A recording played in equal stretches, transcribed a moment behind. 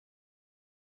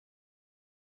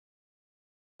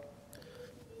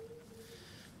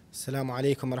السلام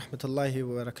عليكم ورحمة الله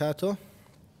وبركاته.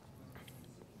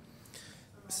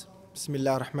 بسم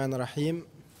الله الرحمن الرحيم.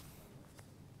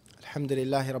 الحمد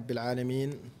لله رب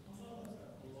العالمين،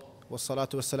 والصلاة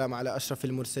والسلام على أشرف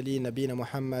المرسلين نبينا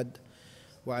محمد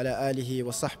وعلى آله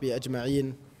وصحبه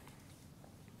أجمعين.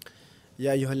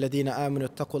 يا أيها الذين آمنوا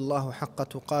اتقوا الله حق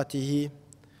تقاته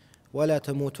ولا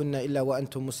تموتن إلا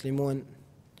وأنتم مسلمون.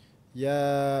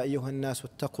 يا أيها الناس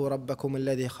اتقوا ربكم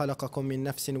الذي خلقكم من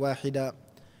نفس واحدة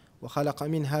وخلق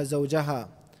منها زوجها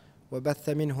وبث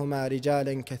منهما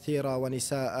رجالا كثيرا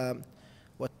ونساء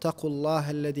واتقوا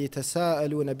الله الذي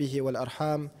تساءلون به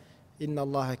والأرحام إن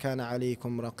الله كان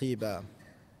عليكم رقيبا.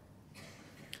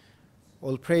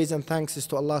 All praise and thanks is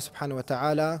to Allah subhanahu wa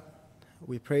ta'ala.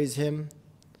 We praise Him,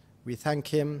 we thank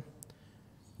Him,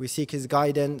 we seek His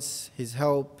guidance, His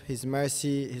help, His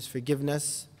mercy, His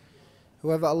forgiveness.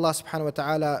 Whoever Allah subhanahu wa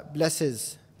ta'ala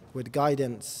blesses with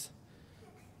guidance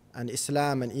and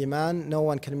Islam and Iman, no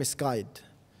one can misguide.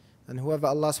 And whoever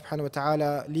Allah subhanahu wa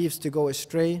ta'ala leaves to go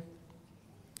astray,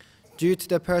 due to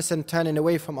the person turning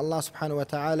away from Allah subhanahu wa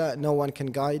ta'ala, no one can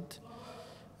guide.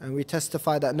 And we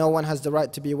testify that no one has the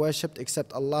right to be worshipped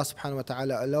except Allah subhanahu wa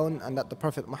ta'ala alone, and that the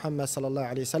Prophet Muhammad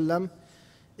sallallahu alayhi wasallam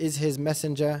is his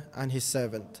messenger and his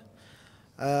servant.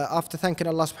 After thanking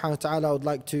Allah subhanahu wa ta'ala, I would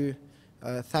like to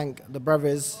thank the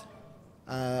brothers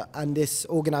and this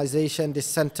organization, this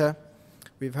center.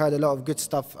 We've heard a lot of good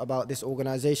stuff about this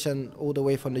organization all the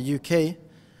way from the UK,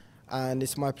 and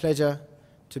it's my pleasure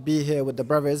to be here with the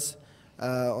brothers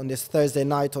on this Thursday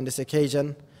night, on this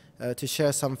occasion, to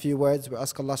share some few words. We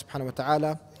ask Allah subhanahu wa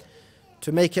ta'ala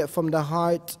to make it from the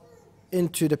heart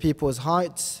into the people's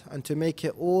hearts, and to make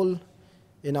it all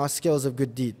in our scales of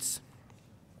good deeds.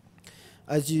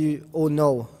 As you all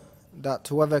know, that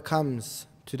whoever comes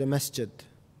to the masjid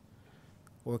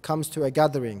or comes to a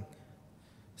gathering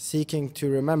seeking to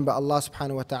remember Allah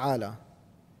subhanahu wa ta'ala,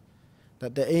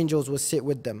 that the angels will sit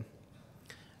with them,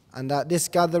 and that this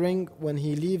gathering, when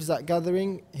he leaves that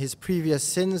gathering, his previous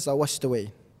sins are washed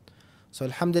away. So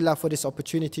alhamdulillah for this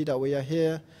opportunity that we are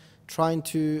here trying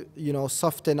to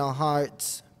soften our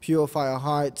hearts, purify our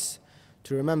hearts,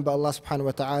 to remember Allah subhanahu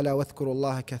wa ta'ala. وَاذْكُرُوا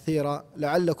اللَّهَ كَثِيرًا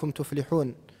لَعَلَّكُمْ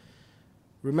تُفْلِحُونَ.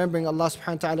 Remembering Allah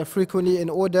subhanahu wa ta'ala frequently in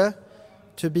order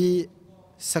to be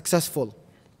successful.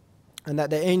 And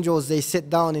that the angels, they sit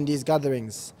down in these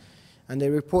gatherings and they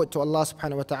report to Allah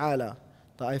subhanahu wa ta'ala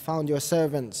that I found your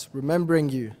servants remembering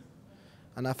you,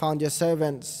 and I found your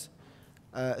servants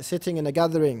sitting in a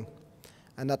gathering,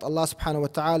 and that Allah subhanahu wa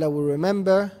ta'ala will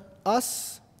remember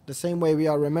us the same way we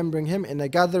are remembering Him in a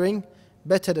gathering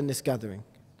better than this gathering.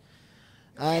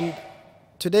 And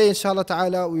today inshallah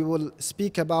ta'ala we will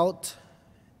speak about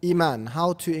Iman,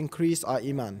 how to increase our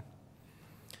Iman.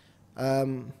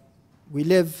 We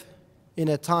live in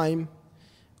a time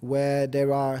where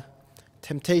there are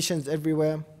temptations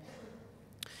everywhere.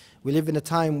 We live in a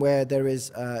time where there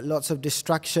is lots of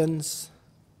distractions.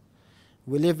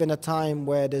 We live in a time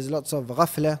where there's lots of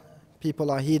ghafla,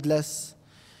 people are heedless.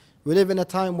 We live in a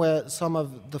time where some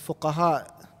of the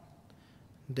fuqaha,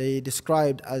 they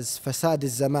described as fasad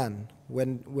al-zaman,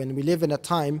 when we live in a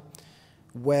time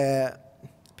where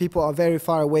people are very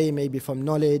far away maybe from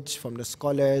knowledge, from the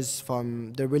scholars,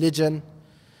 from the religion.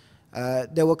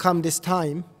 There will come this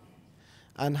time,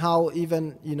 and how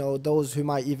even those who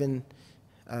might even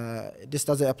this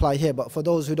doesn't apply here, but for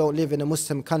those who don't live in a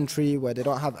Muslim country where they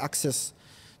don't have access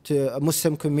to a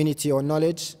Muslim community or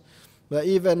knowledge, but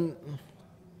even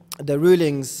the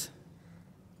rulings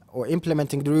or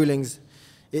implementing the rulings,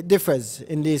 it differs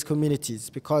in these communities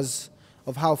because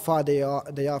of how far they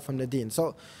are from the deen.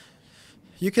 So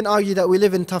you can argue that we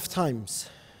live in tough times,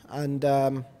 and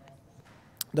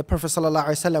the Prophet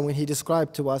ﷺ, when he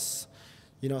described to us,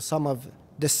 some of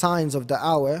the signs of the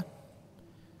hour,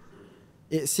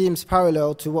 it seems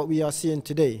parallel to what we are seeing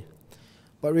today.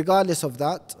 But regardless of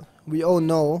that, we all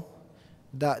know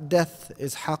that death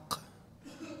is haqq,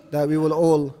 that we will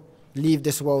all leave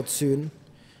this world soon.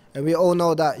 And we all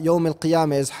know that Yawm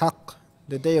al-Qiyamah is haqq,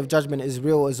 the day of judgment is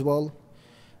real as well.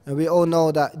 And we all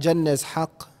know that Jannah is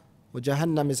haqq, or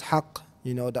Jahannam is haqq,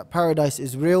 that paradise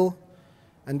is real,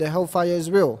 and the hellfire is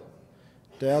real.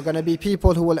 There are going to be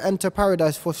people who will enter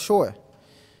paradise for sure,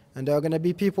 and there are going to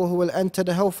be people who will enter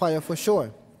the hellfire for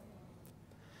sure.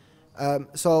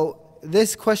 So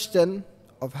this question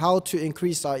of how to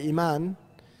increase our Iman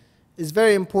is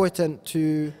very important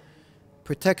to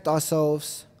protect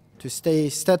ourselves, to stay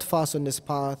steadfast on this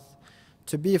path,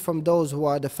 to be from those who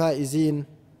are the faizeen,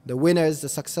 the winners, the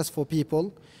successful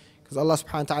people. Because Allah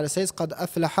subhanahu wa ta'ala says, قَدْ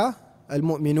أَفْلَحَ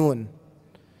الْمُؤْمِنُونَ.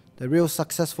 The real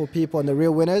successful people and the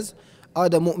real winners are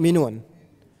the mu'minun.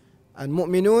 And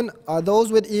mu'minun are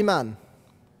those with Iman.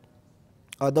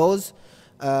 Are those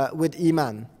with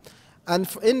Iman. And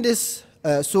in this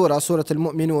surah, Surah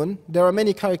Al-Mu'minun, there are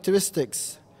many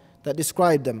characteristics that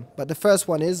describe them. But the first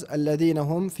one is الَّذِينَ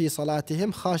هُمْ فِي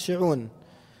صَلَاتِهِمْ خَاشِعُونَ.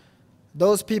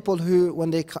 Those people who,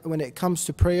 when it comes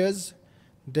to prayers,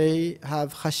 they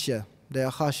have khashya, they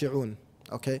are khashi'un.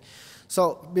 Okay?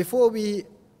 So before we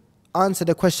answer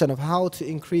the question of how to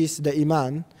increase the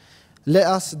Iman, let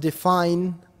us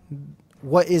define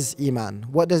what is Iman.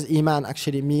 What does Iman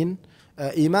actually mean?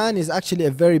 Iman is actually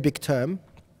a very big term,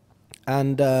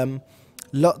 and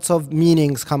lots of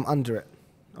meanings come under it.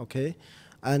 Okay?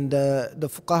 And the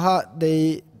fuqaha,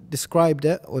 they described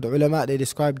it, or the ulama, they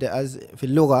described it as في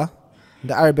اللغة,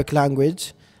 the Arabic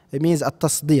language, it means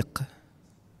at-tasdiq.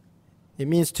 It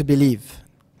means to believe.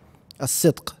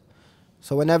 As-sidq.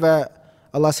 So whenever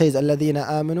Allah says الَّذِينَ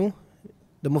آمَنُوا,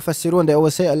 the mufassirun, they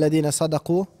always say الَّذِينَ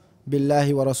صَدَقُوا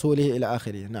بِاللَّهِ وَرَسُولِهِ إِلَى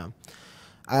آخِرِهِ. Now,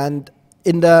 and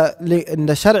in the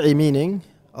Shar'i meaning,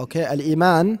 okay,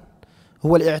 al-Iman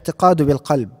هو الاعتقاد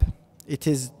بالقلب. It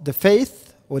is the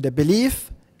faith or the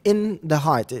belief in the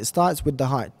heart. It starts with the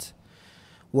heart.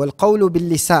 وَالْقَوْلُ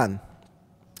بِاللِّسَانِ.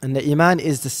 And the Iman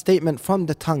is the statement from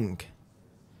the tongue.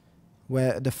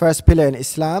 Where the first pillar in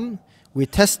Islam, we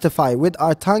testify with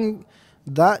our tongue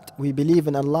that we believe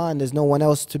in Allah and there's no one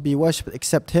else to be worshipped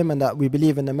except Him, and that we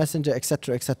believe in the Messenger,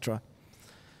 etc., etc.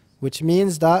 Which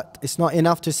means that it's not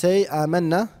enough to say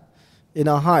Amanna in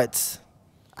our hearts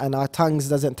and our tongues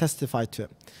doesn't testify to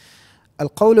it.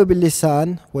 Al-qawlu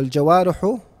bil-lisan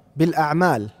wal-jawaruhu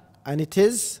bil-a'mal. And it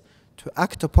is to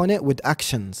act upon it with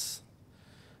actions.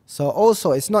 So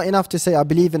also, it's not enough to say I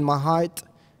believe in my heart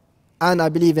and I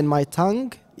believe in my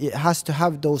tongue. It has to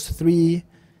have those three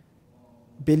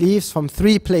beliefs from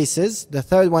three places. The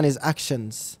third one is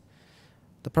actions.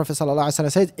 The Prophet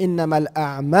ﷺ said, إِنَّمَا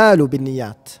الْأَعْمَالُ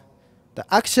بِالنِّيَّاتِ. The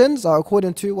actions are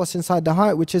according to what's inside the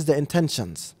heart, which is the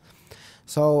intentions.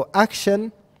 So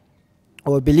action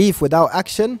or belief without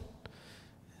action,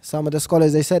 some of the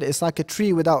scholars, they said it's like a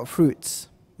tree without fruits.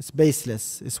 It's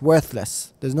baseless, it's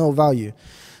worthless, there's no value.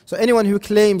 So anyone who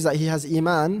claims that he has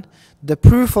Iman, the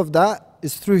proof of that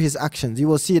is through his actions. You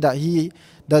will see that he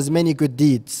does many good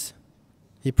deeds.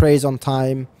 He prays on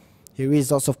time, he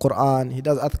reads lots of Qur'an, he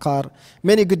does adhkar,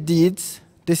 many good deeds.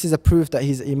 This is a proof that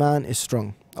his Iman is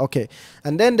strong. Okay,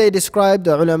 and then they describe,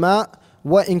 the ulama,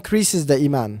 what increases the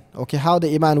Iman. Okay, how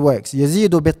the Iman works. يَزِيدُ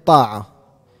بِالطَّاعَةِ.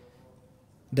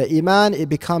 The Iman, it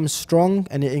becomes strong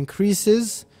and it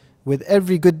increases with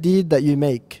every good deed that you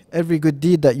make, every good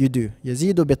deed that you do.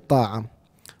 يَزِيدُ بِالطَّاعَةِ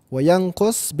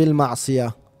وَيَنْقُصْ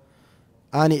بِالْمَعْصِيَةِ.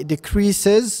 And it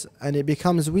decreases and it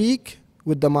becomes weak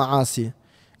with the ma'asi.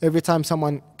 Every time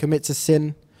someone commits a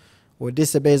sin or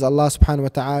disobeys Allah subhanahu wa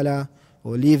ta'ala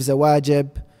or leaves a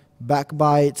wajib,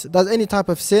 backbites, does any type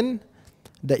of sin,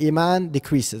 the Iman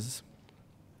decreases.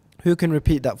 Who can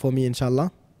repeat that for me,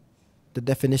 inshallah? The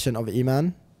definition of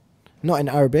Iman. Not in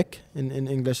Arabic, in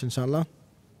English, inshallah.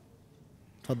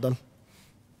 Faddal.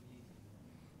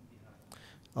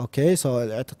 Okay, so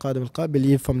al-i'tiqad bil-qalb,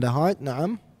 belief from the heart,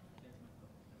 na'am.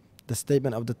 The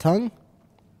statement of the tongue.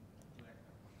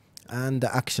 And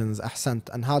the actions, ahsant.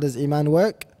 And how does Iman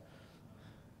work?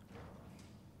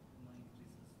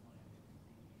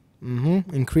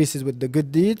 Increases with the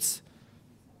good deeds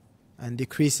and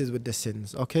decreases with the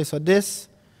sins. Okay, so this,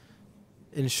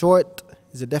 in short,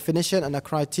 is a definition and a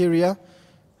criteria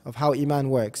of how Iman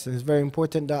works. And it's very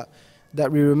important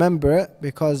that we remember it,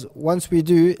 because once we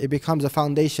do, it becomes a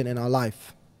foundation in our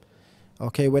life.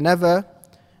 Okay, whenever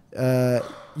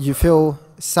you feel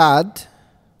sad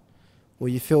or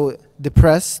you feel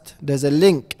depressed, there's a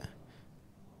link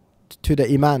to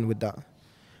the Iman with that.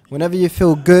 Whenever you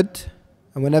feel good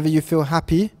and whenever you feel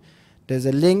happy, there's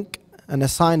a link and a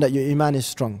sign that your Iman is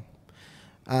strong.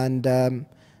 And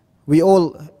we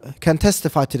all can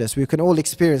testify to this. We can all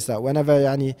experience that. Whenever,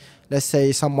 let's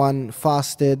say someone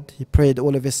fasted, he prayed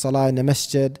all of his salah in the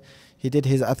masjid, he did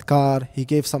his adhkar, he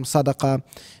gave some sadaqah,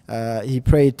 he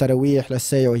prayed taraweeh, let's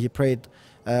say, or he prayed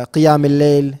qiyam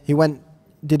al-layl, he went,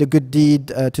 did a good deed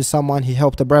to someone, he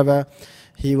helped a brother,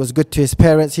 he was good to his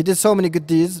parents, he did so many good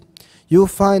deeds, you'll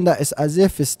find that it's as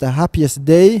if it's the happiest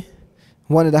day,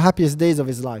 one of the happiest days of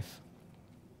his life.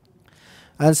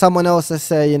 And someone else, let's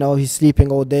say, he's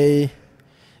sleeping all day,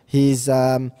 he's,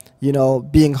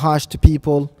 being harsh to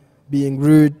people, being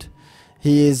rude,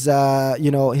 he is,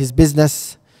 his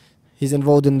business, he's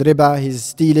involved in riba, he's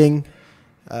stealing,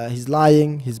 he's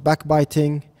lying, he's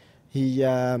backbiting, he,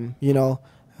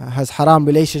 has haram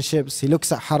relationships, he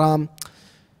looks at haram.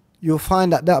 You'll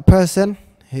find that person,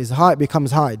 his heart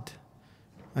becomes hard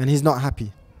and he's not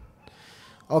happy.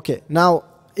 Okay, now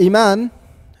Iman,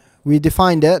 we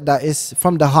defined it, that is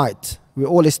from the heart. We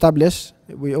all establish,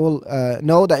 we all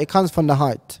know that it comes from the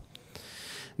heart.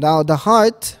 Now the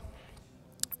heart,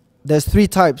 there's 3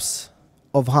 types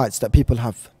of hearts that people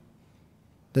have.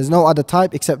 There's no other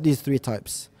type except these 3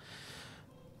 types.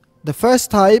 The first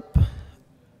type,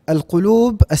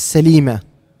 al-qulub as-salima,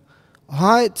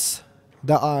 hearts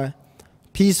that are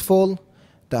peaceful,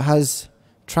 that has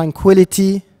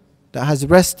tranquility, that has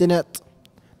rest in it.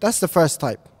 That's the first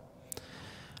type.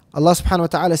 Allah subhanahu wa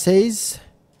ta'ala says,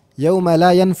 يَوْمَ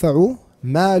لَا يَنْفَعُ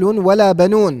مَالٌ وَلَا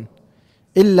بَنُونَ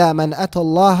إِلَّا مَنْ أَتَى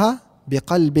اللَّهَ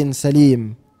بِقَلْبٍ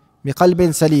سَلِيمٍ. بِقَلْبٍ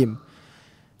سَلِيمٍ.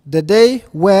 The day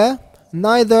where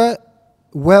neither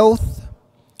wealth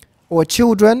or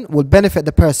children will benefit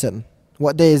the person.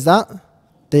 What day is that?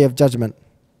 Day of judgment.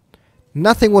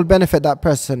 Nothing will benefit that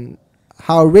person,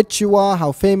 how rich you are,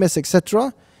 how famous,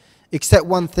 etc., except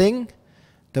one thing,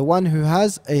 the one who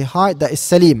has a heart that is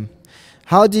salim.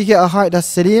 How do you get a heart that's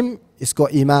salim? It's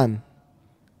got Iman.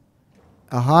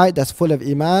 A heart that's full of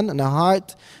Iman and a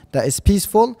heart that is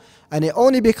peaceful. And it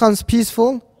only becomes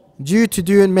peaceful due to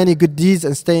doing many good deeds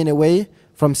and staying away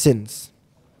from sins.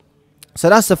 So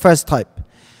that's the first type.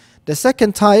 The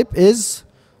second type is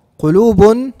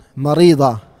qulubun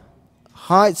marida,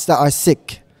 hearts that are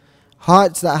sick,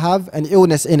 hearts that have an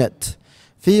illness in it.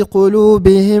 في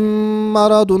قلوبهم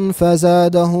مرض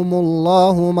فزادهم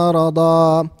الله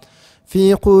مرضا.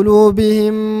 في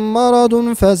قلوبهم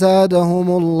مرض فزادهم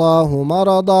الله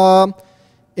مرضا.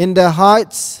 In their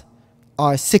hearts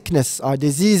are sickness, are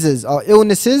diseases, are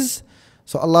illnesses.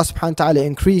 So Allah subhanahu wa ta'ala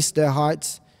increased their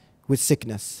hearts with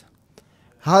sickness.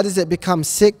 How does it become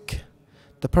sick?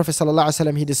 The Prophet sallallahu alaihi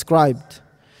wasallam, he described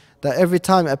that every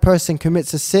time a person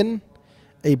commits a sin,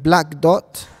 a black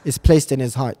dot is placed in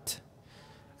his heart.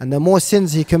 And the more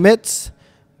sins he commits,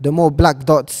 the more black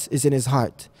dots is in his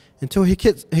heart. Until he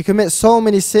commits so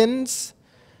many sins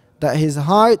that his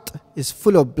heart is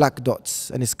full of black dots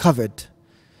and is covered.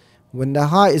 When the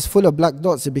heart is full of black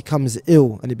dots, it becomes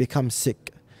ill and it becomes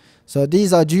sick. So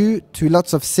these are due to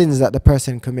lots of sins that the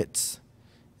person commits.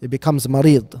 It becomes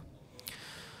marid.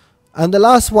 And the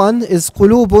last one is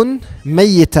qulubun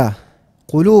mayyita.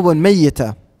 Qulubun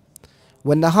mayyita.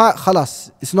 When the heart,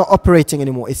 khalas, it's not operating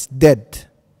anymore, it's dead.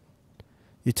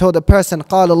 You tell the person,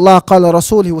 قال Allah, قال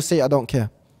Rasul, he will say, I don't care.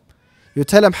 You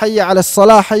tell him, حي على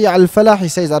الصلاة, حي على الفلاح, he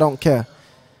says, I don't care.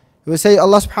 You will say,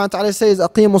 Allah subhanahu wa ta'ala says,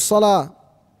 أقيموا الصلاة,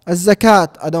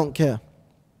 الزكاة, I don't care.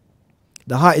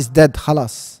 The heart is dead,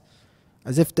 khalas.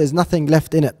 As if there's nothing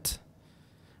left in it.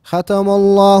 ختم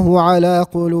الله على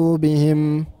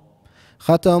قلوبهم.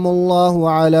 ختم الله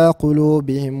على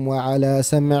قلوبهم وعلى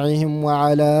سمعهم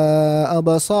وعلى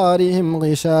أبصارهم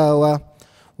غشاوة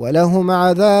ولهم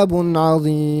عذاب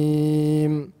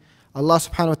عظيم. Allah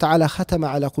subhanahu wa ta'ala ختم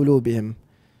على قلوبهم.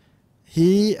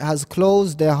 He has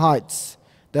closed their hearts.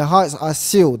 Their hearts are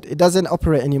sealed. It doesn't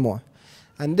operate anymore.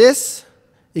 And this,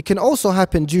 it can also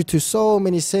happen due to so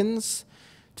many sins,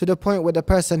 to the point where the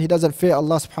person, he doesn't fear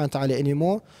Allah subhanahu wa ta'ala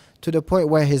anymore, to the point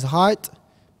where his heart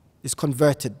is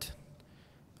converted.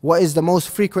 What is the most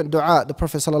frequent dua the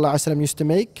Prophet sallallahu alaihi wasallam used to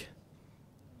make?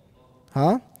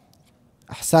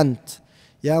 أحسنت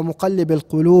يا مقلب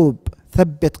القلوب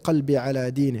ثبت قلبي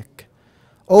على دينك.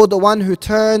 Oh, the one who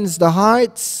turns the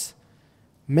hearts,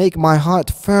 make my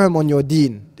heart firm on your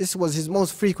deen. This was his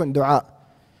most frequent dua.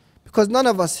 Because none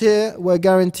of us here were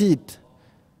guaranteed.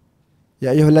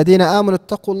 يا أيها الذين آمنوا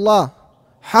اتقوا الله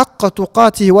حق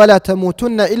تقاته ولا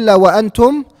تموتن إلا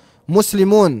وأنتم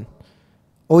مسلمون.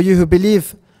 O you who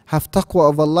believe, have taqwa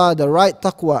of Allah, the right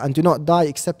taqwa, and do not die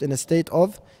except in a state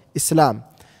of Islam.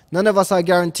 None of us are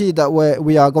guaranteed that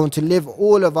we are going to live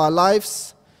all of our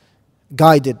lives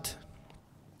guided.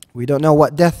 We don't know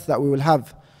what death that we will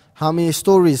have. How many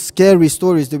stories, scary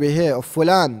stories do we hear of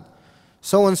fulan,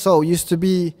 so and so used to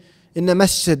be in the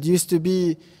masjid, used to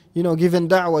be, given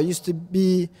da'wah, used to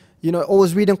be,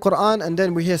 always reading Qur'an, and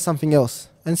then we hear something else.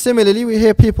 And similarly, we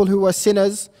hear people who were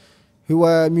sinners, who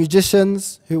were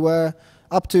musicians, who were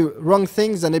up to wrong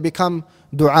things, and they become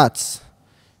du'ats.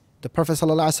 The Prophet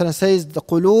ﷺ says the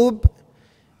qulub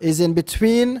is in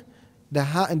between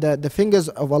the fingers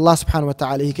of Allah subhanahu wa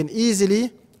ta'ala. He can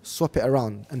easily swap it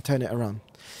around and turn it around.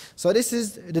 So this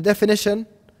is the definition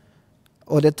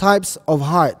or the types of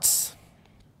hearts.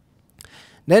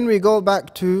 Then we go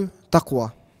back to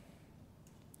taqwa.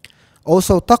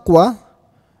 Also taqwa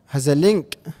has a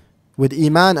link with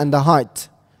Iman and the heart.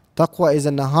 Taqwa is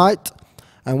in the heart,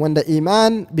 and when the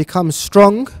Iman becomes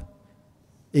strong,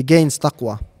 it gains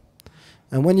taqwa.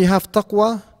 And when you have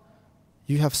taqwa,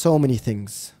 you have so many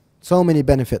things, so many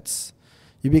benefits.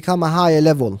 You become a higher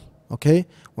level Okay?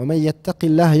 وَمَن يَتَّقِ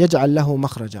اللَّهَ يَجْعَلْ لَهُ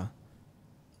مَخْرَجًا.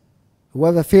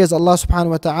 Whoever fears Allah subhanahu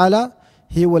wa ta'ala,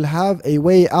 he will have a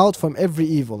way out from every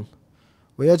evil.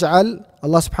 وَيَجْعَلْ,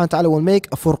 Allah subhanahu wa ta'ala will make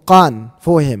a furqan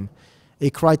for him, a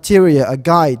criteria, a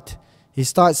guide. He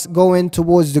starts going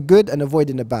towards the good and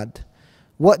avoiding the bad.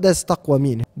 What does taqwa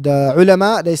mean? The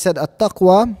ulama, they said,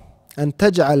 التقوى أن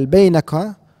تجعل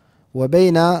بينك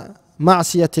وبين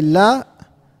معصية الله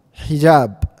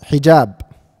حجاب,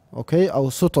 okay, أو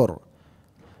سطر,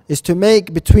 is to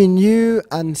make between you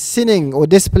and sinning or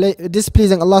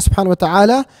displeasing Allah subhanahu wa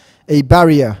ta'ala a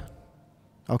barrier.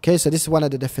 Okay, so this is one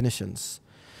of the definitions.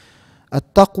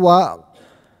 التقوى,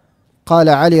 قال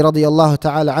علي رضي الله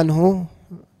تعالى عنه,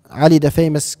 Ali, the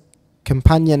famous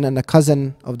companion and a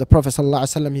cousin of the Prophet sallallahu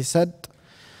alaihi wasallam, he said,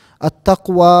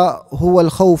 التقوى هو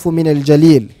الخوف من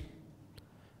الجليل.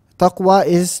 Taqwa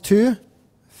is to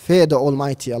fear the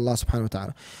Almighty Allah subhanahu wa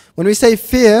ta'ala. When we say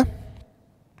fear,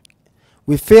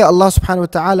 we fear Allah subhanahu wa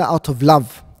ta'ala out of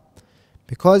love,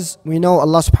 because we know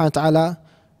Allah subhanahu wa ta'ala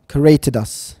created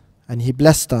us and He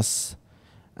blessed us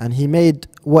and He made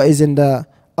what is in the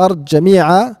ard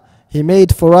jami'a, He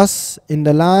made for us in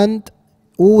the land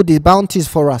all the bounties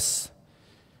for us,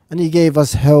 and He gave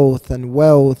us health and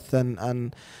wealth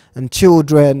and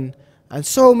children and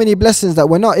so many blessings that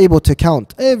we're not able to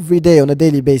count every day on a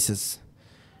daily basis.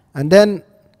 And then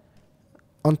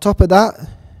on top of that,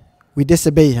 we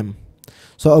disobey Him.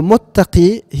 So a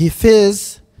muttaqi, he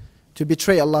fears to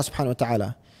betray Allah subhanahu wa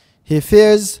ta'ala. He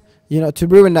fears, to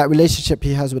ruin that relationship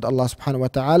he has with Allah subhanahu wa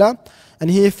ta'ala. And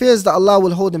he fears that Allah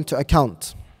will hold him to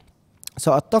account.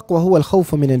 So at-taqwa huwa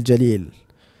al-khawfu min al-jalil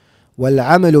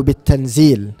wal-amalu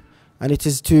bit-tanzil. And it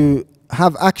is to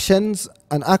have actions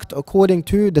and act according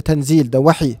to the tanzil, the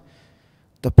wahi,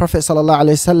 the Prophet sallallahu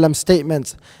alaihi wasallam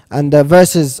statements and the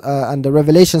verses and the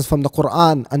revelations from the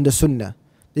Qur'an and the Sunnah.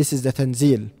 This is the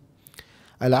tanzil.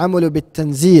 Al-amalu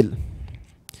bit-tanzil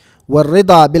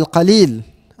wal-rida bil-qalil.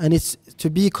 And it's to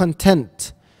be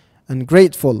content and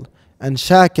grateful and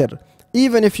shakir,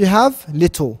 even if you have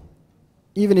little,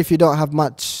 even if you don't have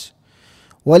much.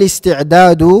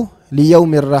 Wal-isti'dadu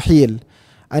li-yawmi ar-rahil.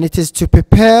 And it is to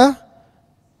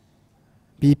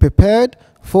be prepared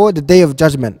for the day of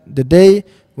judgment, the day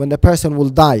when the person will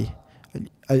die.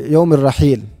 Yawm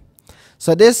al-rahil.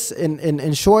 So this,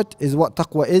 in short, is what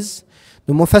taqwa is.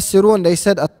 The mufassirun, they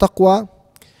said, at-taqwa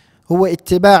huwa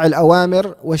ittiba'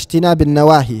 al-awamir wa ijtinab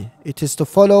al-nawahi. It is to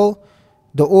follow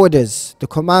the orders, the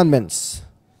commandments.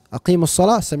 أقيموا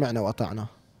الصلاة سمعنا وأطعنا.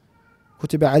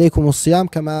 كتب عليكم الصيام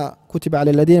كما كتب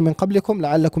على الذين من قبلكم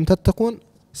لعلكم تتقون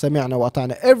سمعنا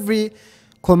وأطعنا. Every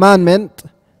commandment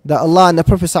that Allah and the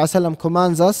Prophet ﷺ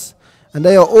commands us, and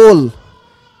they are all,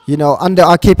 under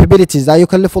our capabilities. لا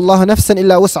يكلف الله نفسا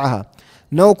إلا وسعها.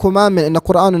 No commandment in the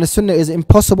Qur'an and the Sunnah is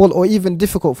impossible or even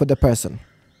difficult for the person.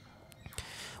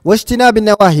 واجتناب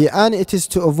النواهي, and it is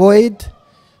to avoid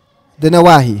the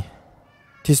nawahi.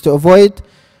 It is to avoid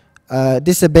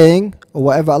disobeying or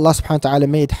whatever Allah subhanahu wa ta'ala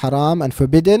made haram and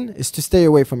forbidden, is to stay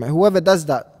away from it. Whoever does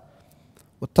that,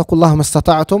 وَاتَّقُوا اللَّهَ مَا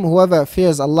اسْتَطَعْتُمْ, whoever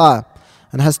fears Allah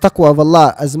and has taqwa of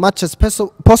Allah as much as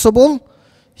possible,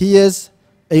 he is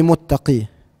a muttaqi.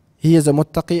 He is a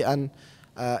muttaqi, and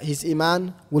his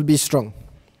iman will be strong.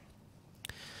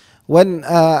 When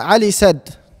Ali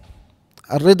said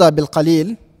الرضا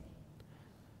بالقليل,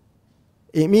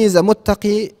 it means a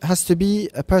muttaqi has to be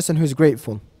a person who is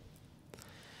grateful.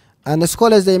 And the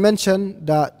scholars, they mention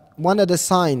that one of the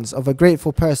signs of a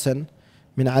grateful person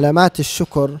من علامات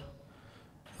الشكر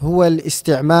هو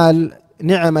الاستعمال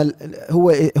نعم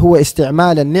هو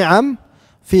استعمال النعم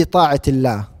في طاعة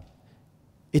الله.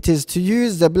 It is to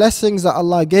use the blessings that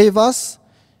Allah gave us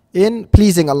in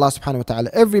pleasing Allah subhanahu wa ta'ala.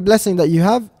 Every blessing that you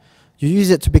have, you use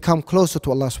it to become closer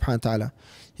to Allah subhanahu wa ta'ala.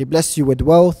 He blessed you with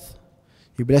wealth,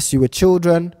 He blessed you with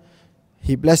children,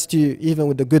 He blessed you even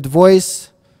with a good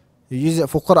voice. You use it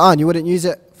for Qur'an, you wouldn't use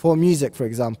it for music, for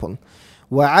example.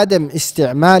 وَعَدَمْ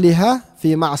إِسْتِعْمَالِهَا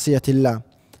فِي مَعْصِيَةِ اللَّهِ.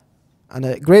 And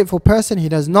a grateful person, he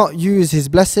does not use his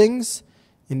blessings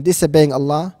in disobeying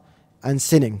Allah and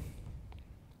sinning.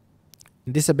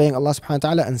 In disobeying Allah subhanahu wa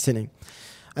ta'ala and sinning.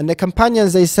 And the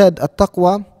companions, they said,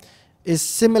 at-taqwa is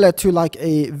similar to like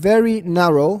a very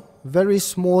narrow, very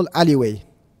small alleyway.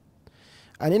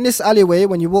 And in this alleyway,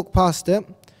 when you walk past it,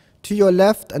 to your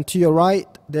left and to your right,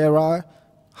 there are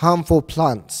harmful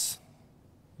plants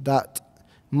that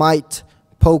might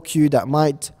poke you, that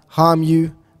might harm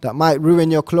you, that might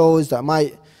ruin your clothes, that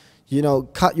might,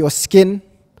 cut your skin.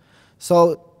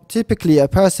 So typically a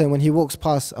person, when he walks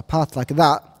past a path like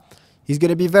that, he's going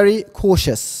to be very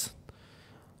cautious.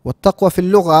 وَالتَّقْوَى فِي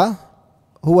اللُّغَةِ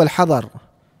هُوَ الْحَذَرُ.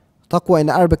 Taqwa in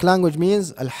the Arabic language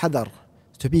means al-hadar,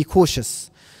 to be cautious.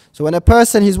 So when a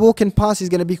person he's walking past, he's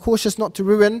going to be cautious not to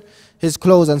ruin his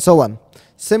clothes and so on.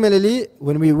 Similarly,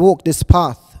 when we walk this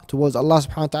path towards Allah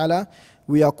subhanahu wa ta'ala,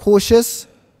 we are cautious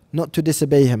not to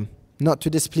disobey Him, not to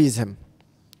displease Him.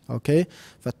 Okay?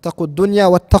 فَاتَّقُوا الدُّنْيَا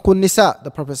وَاتَّقُوا النِّسَاء,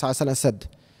 the Prophet ﷺ said.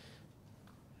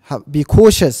 Be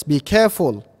cautious, be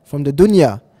careful from the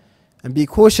dunya, and be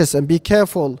cautious and be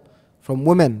careful from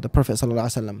women, the Prophet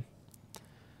ﷺ.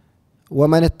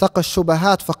 وَمَنِ اتَّقَى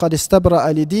الشُّبَهَاتِ فَقَدْ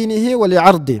اسْتَبْرَأَ لِدِينِهِ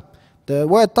وَلِعَرْضِهِ. The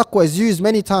word taqwa is used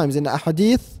many times in the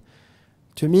ahadith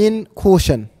to mean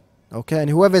caution. Okay, and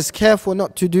whoever is careful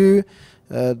not to do,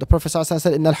 the Prophet ﷺ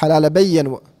said, إِنَّ الْحَلَالَ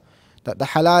بَيَّنْ, that the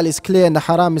halal is clear and the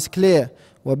haram is clear.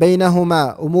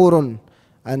 وَبَيْنَهُمَا أُمُورٌ,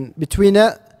 and between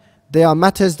it, there are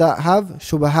matters that have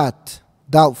shubahat,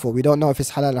 doubtful. We don't know if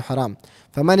it's halal or haram.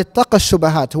 فَمَنِ اتَّقَى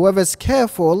الشُّبَهَاتِ, whoever is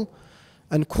careful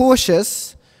and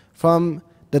cautious from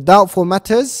the doubtful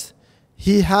matters,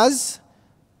 he has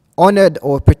honored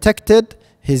or protected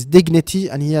his dignity,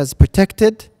 and he has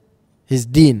protected his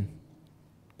deen.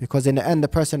 Because in the end, the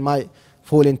person might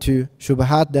fall into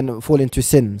shubahat, then fall into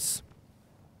sins.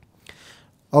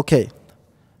 Okay,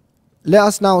 let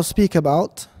us now speak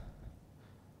about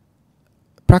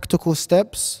practical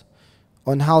steps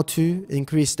on how to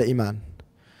increase the Iman.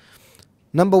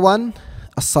 Number one,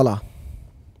 as-salah.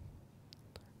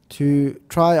 To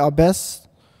try our best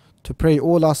to pray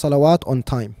all our salawat on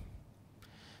time.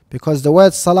 Because the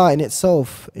word salah in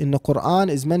itself in the Qur'an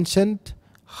is mentioned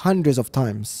hundreds of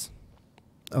times.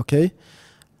 Okay?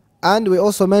 And we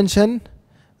also mention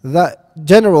that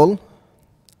general,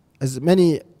 as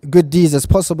many good deeds as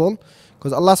possible,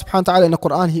 because Allah subhanahu wa ta'ala in the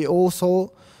Qur'an, He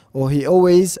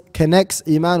always connects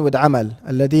Iman with amal.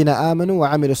 الَّذِينَ آمَنُوا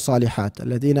وَعَمِلُوا الصَّالِحَاتِ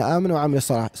الَّذِينَ آمَنُوا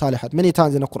وَعَمِلُوا الصَّالِحَاتِ, many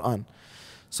times in the Qur'an.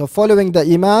 So following the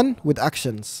Iman with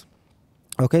actions.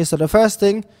 Okay, so the first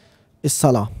thing is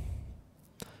salah.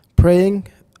 Praying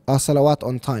our salawat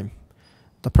on time.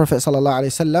 The Prophet sallallahu alaihi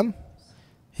wasallam,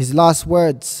 his last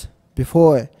words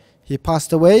before he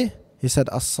passed away, he said,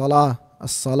 as-salah,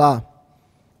 as-salah,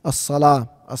 as-salah,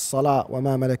 as-salah, wa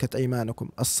ma malakat aymanukum.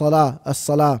 As-salah,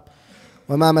 as-salah,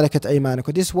 wa ma malakat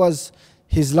aymanukum. This was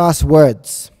his last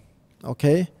words.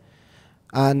 Okay?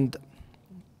 And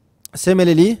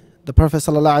similarly, the Prophet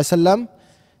sallallahu alaihi wasallam,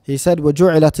 he said,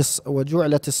 وَجُعِلَتِ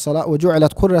الصَّلَاةُ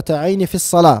وَجُعِلَتْ قُرَّةَ عَيْنِ فِي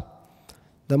الصَّلَاةِ.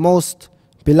 The most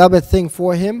beloved thing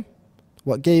for him,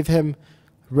 what gave him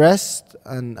rest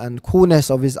and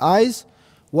coolness of his eyes,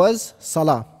 was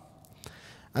salah.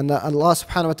 And Allah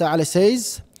subhanahu wa ta'ala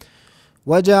says,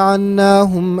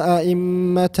 وَجَعَلْنَاهُمْ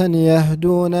أَئِمَّةً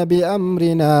يَهْدُونَ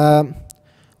بِأَمْرِنَا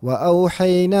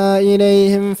وَأَوْحَيْنَا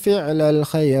إِلَيْهِمْ فِعْلَ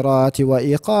الْخَيْرَاتِ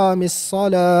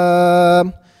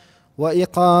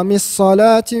وإقام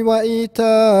الصلاة وإيتاء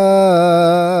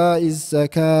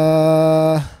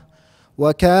الزكاة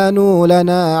وكانوا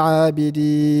لنا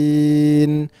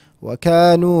عابدين Allah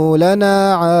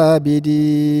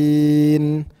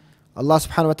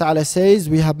subhanahu wa ta'ala says,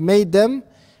 we have made them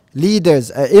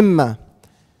leaders, a'imma,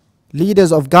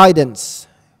 leaders of guidance,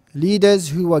 leaders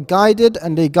who were guided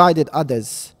and they guided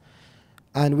others,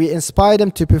 and we inspired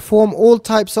them to perform all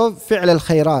types of fi'l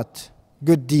al-khayrat,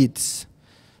 good deeds.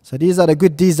 So these are the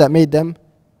good deeds that made them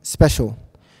special.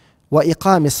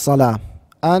 وَإِقَامِ الصَّلَاةِ,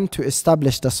 and to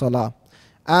establish the salah,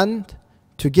 and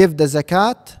to give the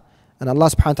zakat. And Allah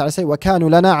subhanahu wa ta'ala says, وَكَانُوا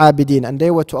لَنَا عَابِدِينَ, and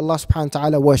they were to Allah subhanahu wa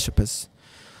ta'ala worshippers.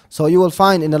 So you will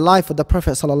find in the life of the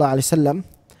Prophet sallallahu alaihi wasallam,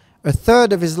 a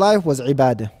third of his life was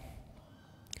ibadah.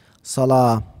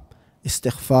 Salah,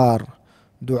 istighfar,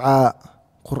 dua,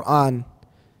 Qur'an.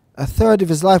 A third of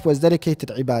his life was dedicated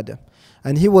to ibadah.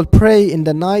 And he will pray in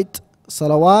the night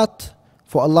salawat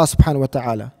for Allah subhanahu wa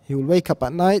ta'ala. He will wake up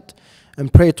at night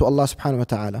and pray to Allah subhanahu wa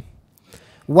ta'ala.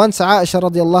 Once Aisha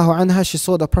radiallahu anha, she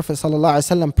saw the Prophet sallallahu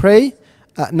alaihi wasallam pray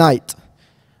at night,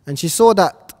 and she saw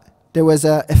that there was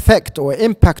an effect or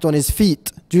impact on his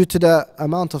feet due to the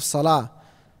amount of salah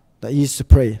that he used to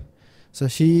pray. So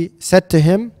she said to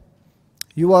him,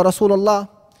 you are Rasulullah,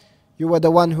 you are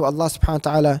the one who Allah subhanahu wa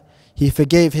ta'ala, He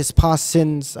forgave his past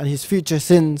sins and his future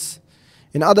sins.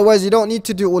 In other words, you don't need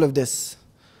to do all of this.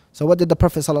 So what did the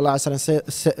Prophet sallallahu alaihi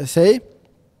wasallam say?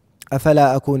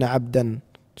 أَفَلَا أَكُونَ عَبْدًا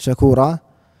شَكُورًا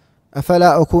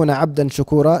أَفَلَا أَكُونَ عَبْدًا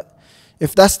شَكُورًا.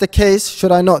 If that's the case,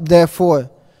 should I not therefore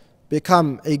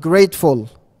become a grateful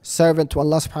servant to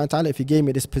Allah subhanahu wa ta'ala if He gave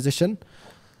me this position?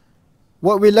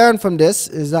 What we learn from this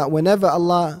is that whenever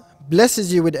Allah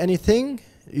blesses you with anything,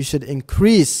 you should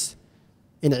increase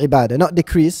in ibadah, not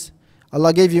decrease.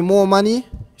 Allah gave you more money,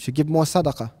 you should give more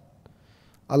sadaqah.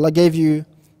 Allah gave you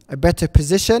a better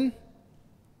position,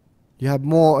 you have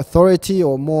more authority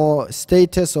or more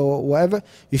status or whatever,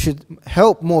 you should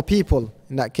help more people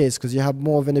in that case, because you have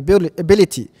more of an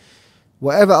ability.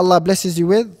 Whatever Allah blesses you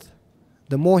with,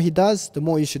 the more He does, the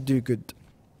more you should do good.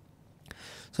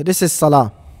 So this is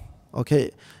salah.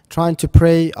 Okay, trying to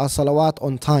pray our salawat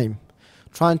on time.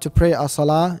 Trying to pray our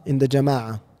salah in the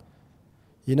jama'ah.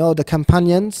 You know, the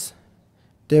companions,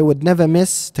 they would never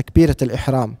miss takbirat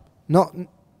al-ihram. Not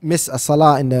miss a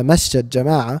salah in the masjid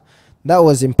jama'ah. That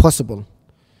was impossible.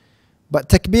 But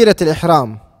takbirat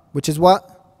al-ihram, which is what?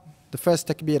 The first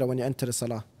takbirah when you enter the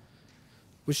salah.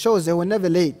 Which shows they were never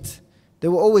late. They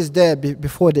were always there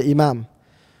before the imam.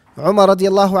 Umar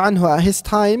radiallahu anhu, at his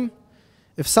time,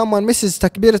 if someone misses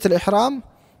takbirat al-ihram,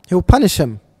 he'll punish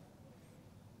him.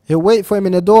 He'll wait for him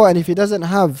in the door, and if he doesn't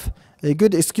have a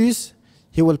good excuse,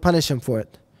 he will punish him for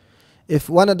it. If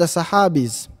one of the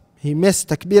sahabis, he missed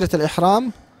takbirat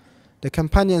al-ihram, the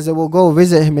companions, they will go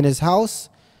visit him in his house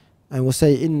and will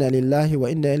say, Inna lillahi wa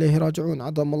inna ilayhi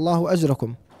raji'un, adamallahu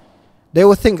ajrakum. They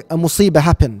will think a musibah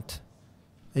happened.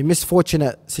 A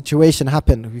misfortunate situation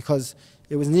happened because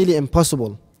it was nearly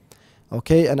impossible.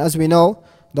 Okay, and as we know,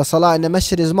 the salah in the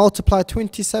masjid is multiplied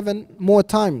 27 more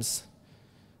times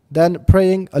than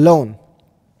praying alone.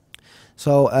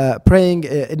 So praying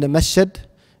in the masjid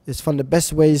is from the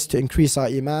best ways to increase our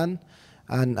iman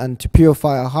and to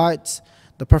purify our hearts.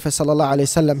 The Prophet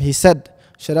ﷺ, he said,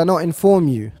 should I not inform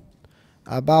you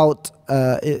about,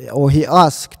 or he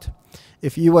asked,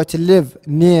 if you were to live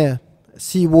near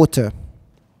sea water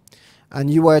and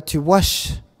you were to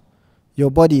wash your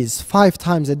bodies 5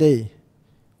 times a day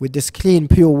with this clean,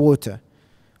 pure water,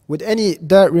 would any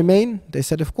dirt remain? They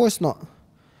said, of course not.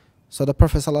 So the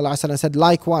Prophet ﷺ said,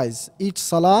 likewise, each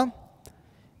salah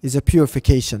is a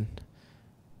purification.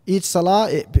 Each salah,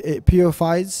 it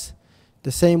purifies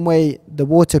the same way the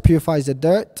water purifies the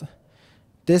dirt.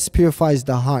 This purifies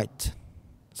the heart.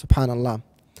 Subhanallah.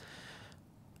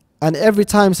 And every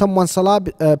time someone salah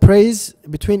prays,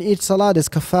 between each salah there's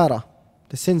kafara.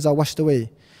 The sins are washed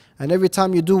away. And every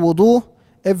time you do wudu,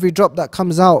 every drop that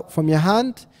comes out from your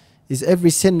hand is every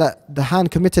sin that the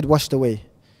hand committed washed away.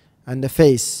 And the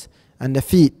face, and the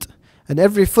feet. And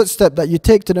every footstep that you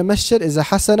take to the masjid is a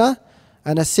hasana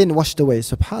and a sin washed away.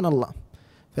 Subhanallah.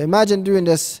 So imagine doing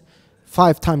this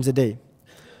 5 times a day.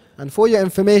 And for your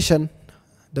information,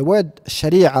 the word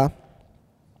sharia,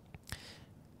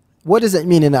 what does it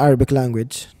mean in the Arabic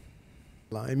language?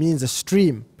 It means a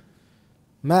stream.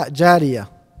 Ma jariya.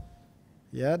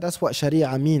 Yeah, that's what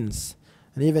sharia means.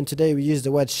 And even today we use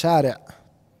the word shari'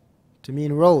 to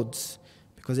mean roads,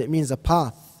 because it means a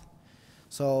path.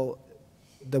 So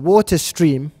the water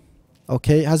stream,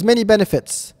 okay, has many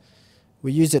benefits.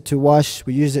 We use it to wash,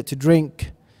 we use it to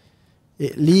drink.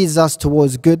 It leads us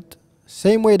towards good.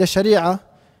 Same way the sharia,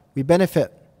 we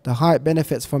benefit. The heart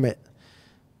benefits from it.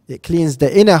 It cleans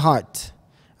the inner heart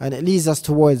and it leads us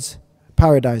towards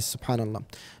paradise, subhanallah.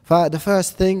 The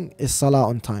first thing is salah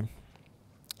on time.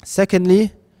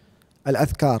 Secondly,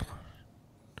 al-adhkar.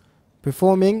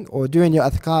 Performing or doing your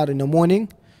adhkar in the morning.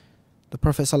 The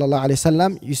Prophet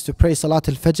ﷺ used to pray Salat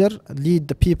al-Fajr, lead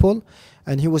the people,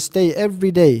 and he would stay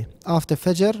every day after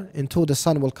Fajr until the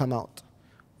sun will come out,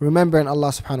 remembering Allah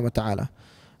subhanahu wa ta'ala.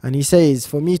 And he says,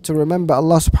 for me to remember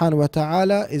Allah subhanahu wa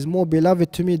ta'ala is more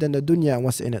beloved to me than the dunya and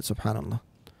what's in it, subhanallah.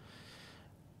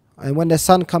 And when the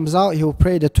sun comes out, he will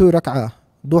pray the 2 rak'ah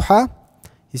duha.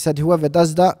 He said, whoever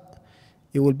does that,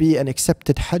 it will be an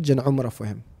accepted hajj and umrah for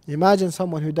him. Imagine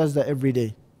someone who does that every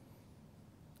day.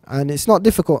 And it's not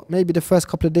difficult. Maybe the first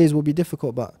couple of days will be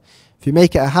difficult, but if you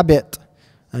make it a habit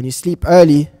and you sleep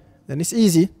early, then it's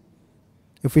easy.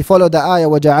 If we follow the ayah,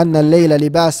 وَجَعَلْنَا اللَّيْلَ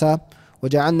لِبَاسًا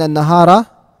وَجَعَلْنَا النَّهَارَ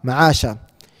مَعَاشًا.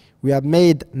 We have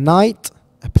made night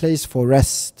a place for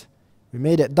rest. We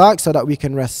made it dark so that we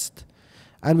can rest.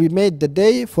 And we made the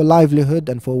day for livelihood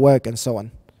and for work and so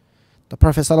on. The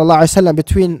Prophet ﷺ,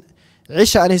 between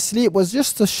Isha and his sleep was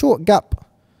just a short gap.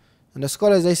 And the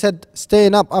scholars, they said,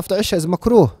 staying up after Isha is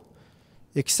makruh.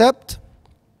 Except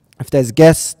if there's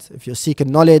guests, if you're seeking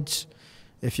knowledge,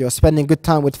 if you're spending good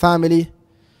time with family.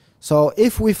 So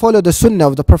if we follow the sunnah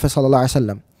of the Prophet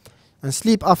ﷺ and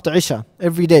sleep after Isha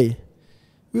every day,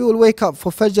 we will wake up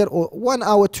for Fajr or 1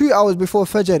 hour, 2 hours before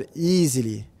Fajr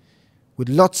easily, with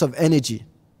lots of energy.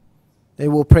 They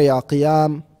will pray our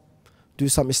qiyam, do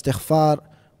some istighfar,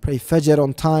 pray Fajr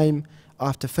on time.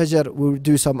 After Fajr, we'll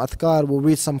do some adhkar, we'll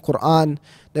read some Qur'an.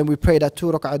 Then we pray that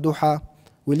 2 rak'ah duha.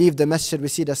 We leave the masjid, we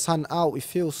see the sun out, we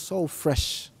feel so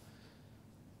fresh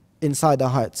inside our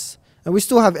hearts. And we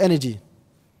still have energy.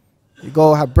 You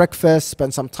go have breakfast,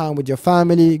 spend some time with your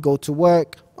family, go to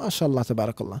work. MashaAllah,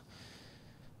 tabarakallah.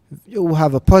 You will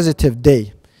have a positive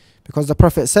day. Because the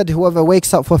Prophet said, whoever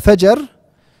wakes up for Fajr,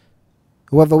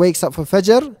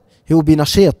 he will be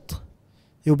nasheet.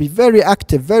 You'll be very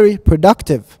active, very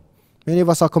productive. Many of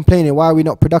us are complaining, why are we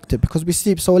not productive? Because we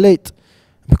sleep so late.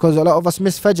 Because a lot of us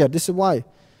miss Fajr. This is why.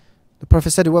 The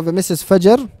Prophet said, whoever misses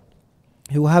Fajr,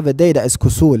 he will have a day that is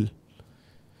kusul.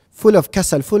 Full of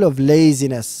kasal, full of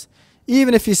laziness.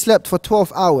 Even if you slept for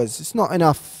 12 hours, it's not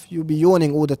enough. You'll be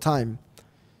yawning all the time.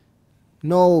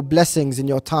 No blessings in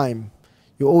your time.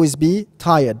 You'll always be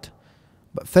tired.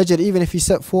 But Fajr, even if you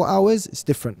slept 4 hours, it's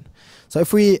different. So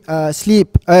if we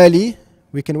sleep early,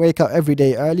 we can wake up every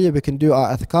day early. We can do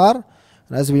our adhkar.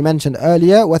 And as we mentioned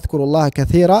earlier, وَاذْكُرُوا اللَّهَ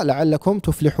كَثِيرًا لَعَلَّكُمْ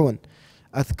تُفْلِحُونَ.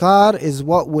 Adhkar is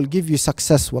what will give you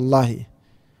success, wallahi.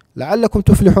 لَعَلَّكُمْ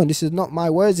تُفْلِحُونَ. This is not my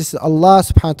words, this is Allah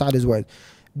subhanahu wa ta'ala's words.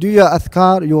 Do your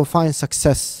adhkar, you will find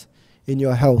success in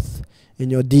your health, in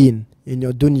your deen, in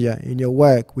your dunya, in your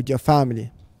work, with your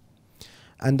family.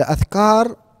 And the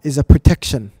adhkar is a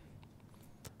protection.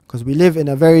 Because we live in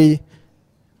a very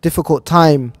difficult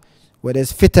time where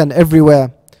there's fitan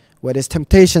everywhere, where there's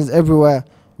temptations everywhere.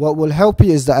 What will help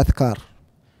you is the adhkar.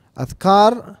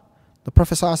 Adhkar, the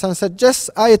Prophet ﷺ said, just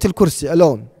ayatul kursi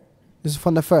alone. This is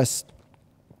from the first.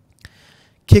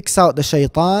 Kicks out the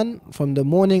shaitan from the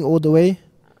morning all the way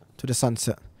to the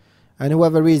sunset. And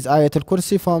whoever reads ayatul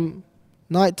kursi from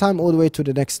night time all the way to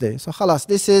the next day. So khalas,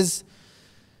 this is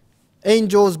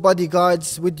angels,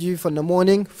 bodyguards with you from the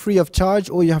morning, free of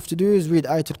charge. All you have to do is read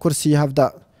ayatul kursi, you have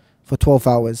that for 12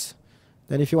 hours.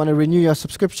 Then if you want to renew your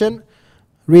subscription,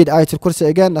 read ayatul kursi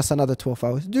again, that's another 12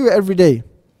 hours. Do it every day.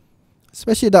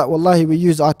 Especially that, wallahi, we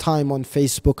use our time on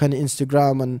Facebook and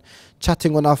Instagram and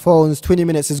chatting on our phones. 20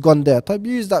 minutes is gone there.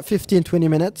 Use that 15-20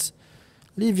 minutes.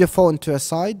 Leave your phone to a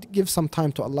side. Give some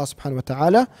time to Allah subhanahu wa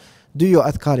ta'ala. Do your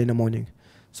adhkar in the morning.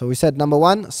 So we said number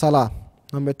 1, salah.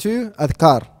 Number 2,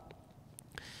 adhkar.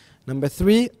 Number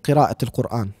 3, qira'at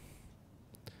al-Qur'an.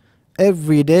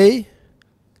 Every day,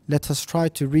 let us try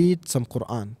to read some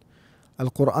Qur'an.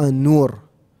 Al-Qur'an nur.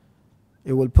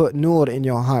 It will put nur in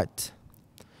your heart.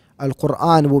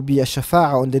 Al-Qur'an will be a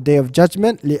shafa'ah on the day of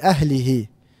judgment li-ahlihi,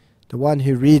 the one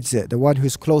who reads it, the one who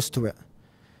is close to it.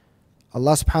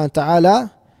 Allah subhanahu wa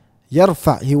ta'ala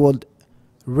yarfa', He will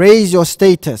raise your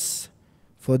status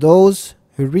for those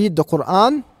who read the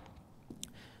Qur'an.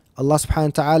 Allah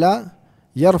subhanahu wa ta'ala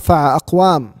yarfa'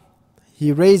 aqwam,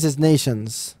 He raises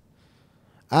nations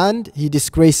and He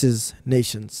disgraces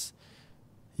nations.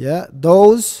 Yeah,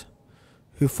 those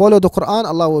who follow the Qur'an,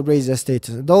 Allah will raise their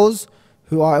status. Those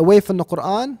who are away from the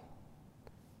Qur'an,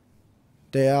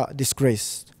 they are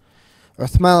disgraced.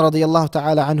 Uthman radiyallahu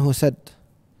ta'ala anhu said,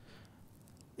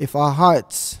 if our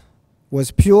hearts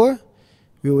was pure,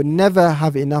 we would never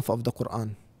have enough of the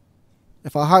Qur'an.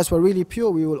 If our hearts were really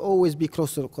pure, we will always be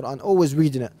close to the Qur'an, always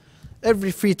reading it.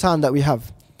 Every free time that we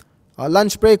have. Our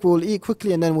lunch break, we will eat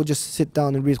quickly and then we'll just sit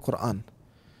down and read Qur'an.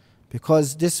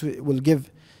 Because this will give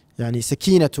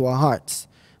sakina to our hearts.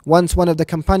 Once one of the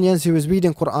companions, he was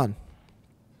reading Qur'an.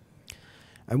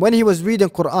 And when he was reading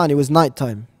Qur'an, it was night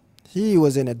time. He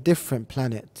was in a different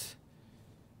planet.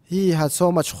 He had so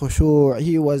much khushu'.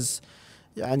 He was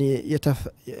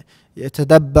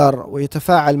يتدبر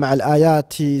ويتفاعل مع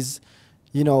الآيات. He's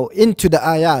into the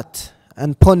ayat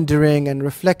and pondering and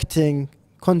reflecting,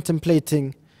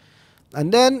 contemplating.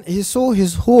 And then he saw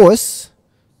his horse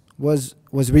was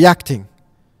reacting.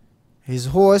 His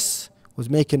horse was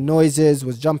making noises,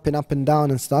 was jumping up and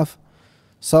down and stuff.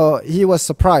 So he was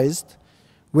surprised.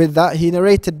 With that, he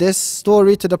narrated this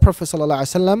story to the Prophet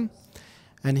ﷺ,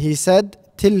 and he said,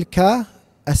 Tilka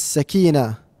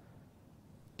as-sakina.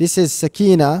 This is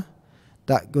sakina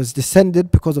that was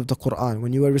descended because of the Qur'an.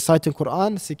 When you were reciting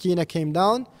Qur'an, sakina came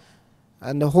down,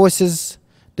 and the horses,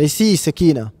 they see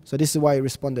sakina. So this is why he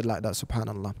responded like that,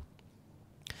 subhanallah.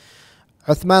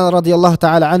 Uthman radiyallahu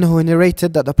ta'ala anhu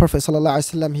narrated that the Prophet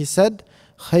ﷺ, he said,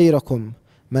 خيركم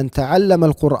من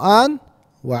تعلم القرآن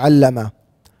وعلمه.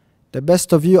 The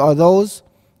best of you are those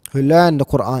who learn the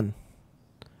Qur'an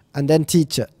and then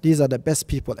teach it. These are the best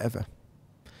people ever.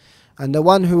 And the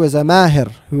one who is a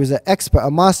mahir, who is an expert, a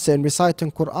master in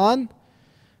reciting Qur'an,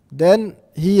 then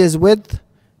he is with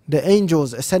the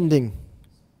angels ascending.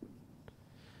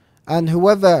 And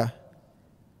whoever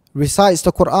recites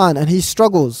the Qur'an and he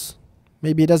struggles,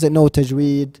 maybe he doesn't know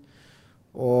tajweed,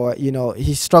 or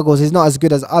he struggles, he's not as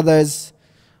good as others,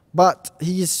 but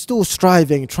he is still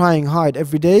striving, trying hard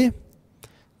every day,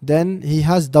 then he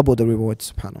has double the reward,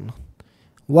 subhanAllah.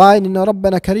 Why? Inna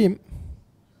Rabbana Kareem.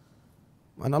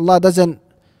 And Allah doesn't,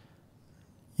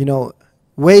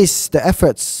 waste the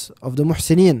efforts of the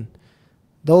muhsineen.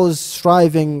 Those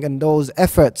striving and those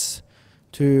efforts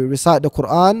to recite the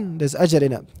Qur'an, there's ajr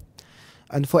in it.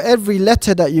 And for every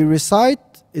letter that you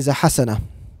recite is a hasana.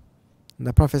 And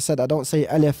the Prophet said, I don't say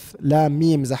alif, lam,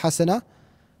 mim is a hasana.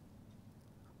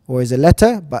 or is a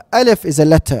letter, but alif is a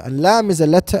letter, and lam is a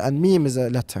letter, and mim is a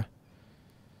letter.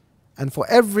 And for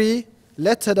every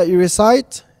letter that you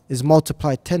recite is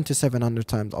multiplied 10 to 700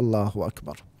 times. Allahu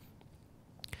Akbar.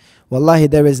 Wallahi,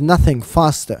 there is nothing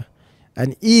faster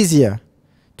and easier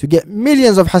to get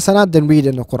millions of hasanat than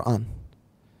reading the Qur'an.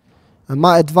 And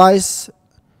my advice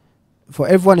for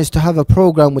everyone is to have a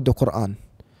program with the Qur'an.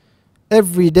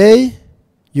 Every day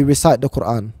you recite the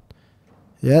Qur'an.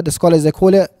 Yeah, the scholars, they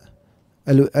call it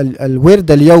al-wird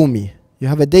al-yawmi. You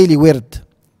have a daily wird.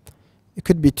 It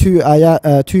could be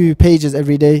 2 pages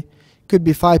every day, could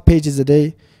be 5 pages a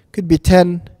day, could be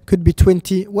 10, could be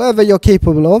 20, whatever you're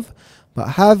capable of, but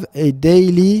have a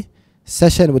daily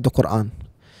session with the Qur'an.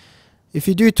 If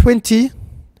you do 20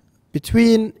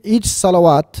 between each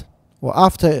salawat or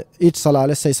after each salah,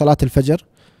 let's say Salat al-Fajr,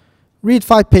 read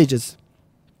 5 pages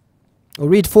or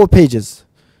read 4 pages.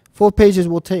 4 pages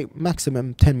will take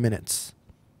maximum 10 minutes.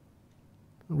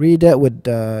 Read it with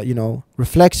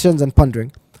reflections and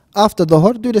pondering. After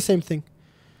Dhuhr, do the same thing.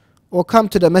 Or come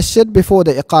to the masjid before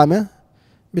the iqamah,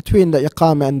 between the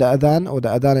iqamah and the adhan, or the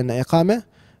adhan and the iqamah,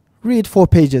 read 4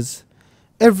 pages.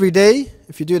 Every day,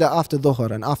 if you do that after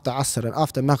Dhuhr and after Asr and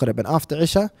after Maghrib and after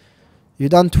Isha,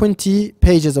 you've done 20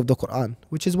 pages of the Qur'an,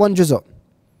 which is 1 juz'.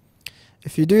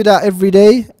 If you do that every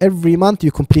day, every month,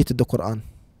 you completed the Qur'an.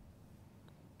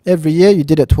 Every year, you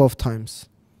did it 12 times.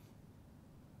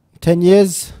 10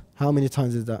 years, how many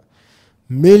times is that?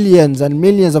 Millions and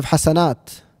millions of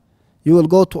hasanat. You will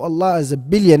go to Allah as a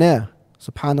billionaire.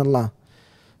 Subhanallah.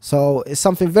 So it's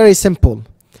something very simple.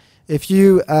 If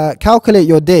you calculate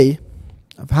your day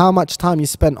of how much time you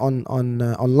spend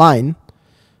online.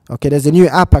 Okay, there's a new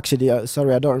app actually.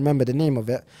 Sorry, I don't remember the name of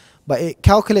it, but it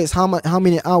calculates how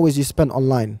many hours you spend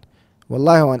online.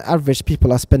 Wallahi, on average,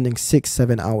 people are spending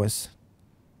 6-7 hours.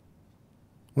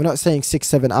 We're not saying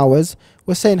 6-7 hours.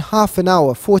 We're saying half an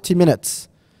hour, 40 minutes.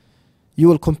 You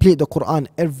will complete the Qur'an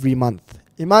every month.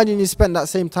 Imagine you spend that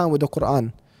same time with the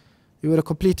Qur'an. You would have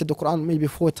completed the Qur'an maybe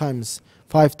 4 times,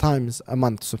 5 times a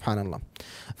month, subhanallah.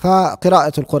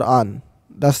 فَقِرَاءَةُ الْقُرْآنِ.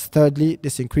 That's thirdly,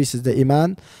 this increases the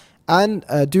Iman. And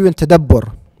doing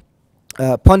tadabbur,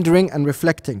 pondering and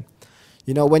reflecting.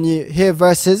 You know, when you hear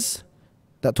verses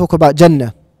that talk about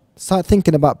Jannah, start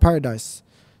thinking about paradise.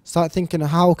 Start thinking,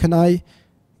 how can I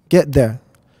get there?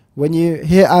 When you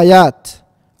hear ayat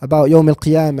about Yawm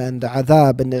al-Qiyamah and the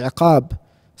adhab and the iqab,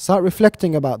 start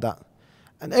reflecting about that.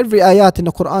 And every ayat in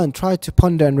the Qur'an, try to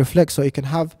ponder and reflect so you can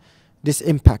have this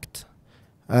impact.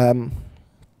 I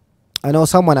know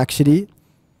someone actually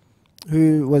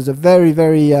who was a very,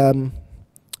 very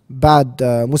bad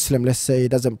Muslim, let's say,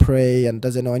 doesn't pray and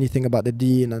doesn't know anything about the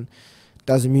deen and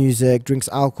does music, drinks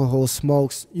alcohol,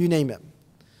 smokes, you name it.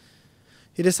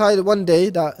 He decided one day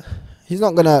that he's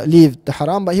not going to leave the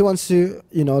haram, but he wants to,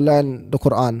 learn the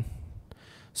Qur'an.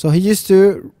 So he used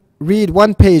to read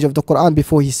 1 page of the Qur'an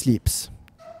before he sleeps.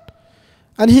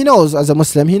 And he knows, as a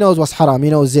Muslim, he knows what's haram.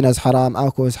 He knows zina is haram,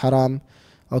 alcohol is haram.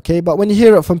 Okay, but when you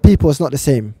hear it from people, it's not the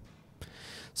same.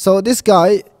 So this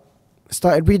guy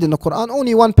started reading the Qur'an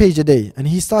only 1 page a day, and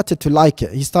he started to like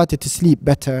it. He started to sleep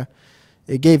better.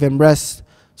 It gave him rest.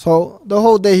 So the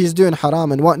whole day he's doing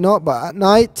haram and whatnot, but at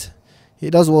night he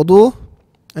does wudu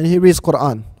and he reads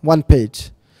Qur'an, 1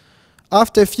 page.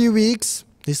 After a few weeks,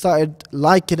 he started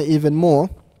liking it even more.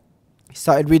 He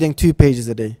started reading 2 pages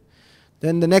a day.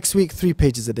 Then the next week, 3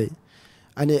 pages a day.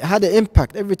 And it had an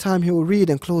impact. Every time he would read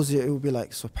and close it, it would be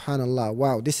like, subhanallah,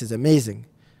 wow, this is amazing.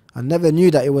 I never knew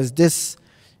that it was this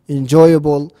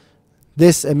enjoyable,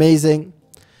 this amazing.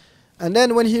 And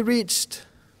then when he reached,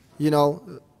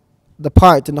 the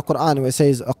part in the Qur'an where it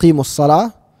says, Aqimus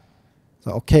Salah,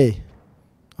 so okay,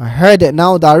 I heard it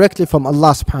now directly from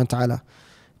Allah subhanahu wa ta'ala.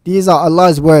 These are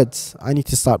Allah's words. I need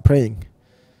to start praying.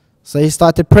 So he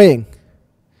started praying.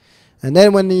 And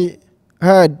then when he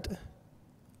heard,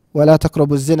 وَلَا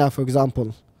تَقْرَبُوا الزِّنَا, for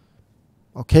example,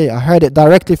 okay, I heard it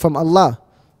directly from Allah.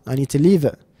 I need to leave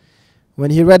it. When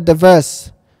he read the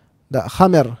verse that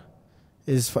khamr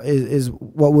is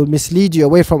what will mislead you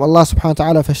away from Allah subhanahu wa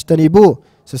ta'ala, فَاشْتَنِبُوا,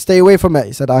 so stay away from it.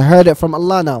 He said, I heard it from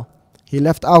Allah now. He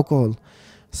left alcohol.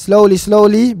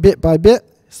 Slowly, bit by bit,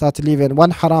 started leaving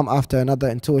one haram after another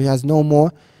until he has no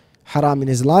more haram in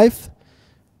his life.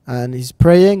 And he's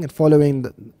praying and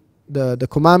following the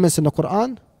commandments in the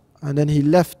Qur'an. And then he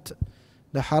left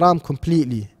the haram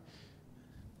completely.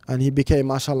 And he became,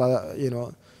 mashallah,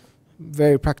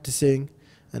 very practicing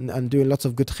and doing lots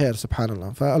of good khair,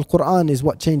 subhanallah. Al-Qur'an is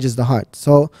what changes the heart.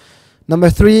 So, number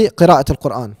 3, qira'at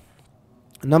al-Qur'an.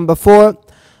 Number 4,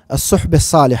 as-suhbah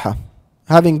as-salihah.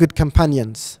 Having good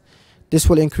companions. This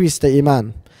will increase the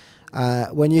Iman.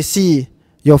 When you see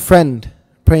your friend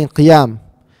praying qiyam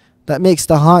that makes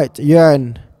the heart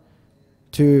yearn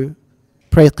to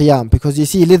pray qiyam, because you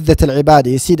see liddat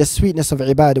al-ibadah, you see the sweetness of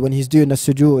ibadah when he's doing the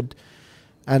sujood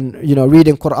and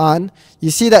reading Qur'an.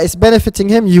 You see that it's benefiting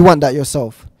him, you want that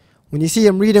yourself. When you see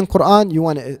him reading Qur'an, you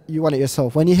want it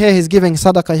yourself. When you hear he's giving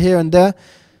sadaqah here and there,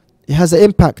 it has an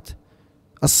impact.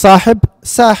 As-sahib,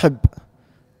 sahib.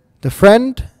 The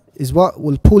friend is what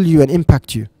will pull you and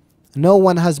impact you. No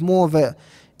one has more of an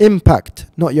impact,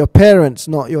 not your parents,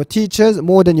 not your teachers,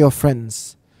 more than your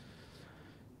friends.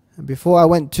 Before I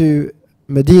went to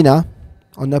Medina,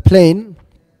 on the plane,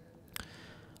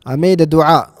 I made a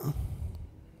dua.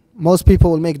 Most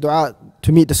people will make dua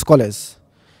to meet the scholars.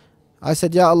 I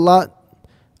said, Ya Allah,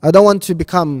 I don't want to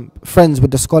become friends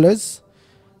with the scholars.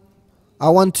 I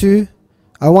want you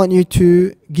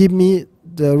to give me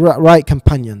the right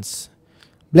companions.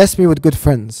 Bless me with good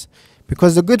friends.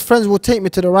 Because the good friends will take me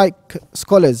to the right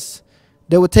scholars.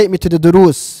 They will take me to the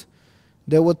durus.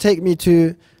 They will take me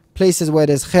to places where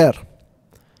there's khair.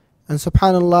 And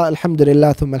subhanallah,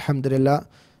 alhamdulillah, thumma alhamdulillah.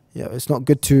 Yeah, it's not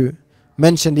good to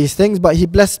mention these things, but he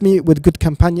blessed me with good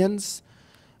companions,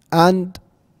 and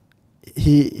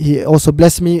he also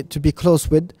blessed me to be close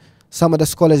with some of the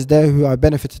scholars there who I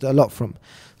benefited a lot from.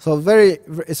 So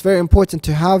it's very important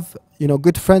to have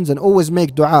good friends, and always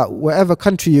make dua wherever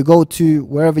country you go to,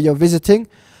 wherever you're visiting,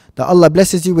 that Allah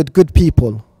blesses you with good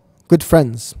people, good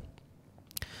friends.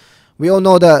 We all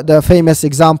know the famous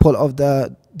example of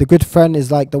the good friend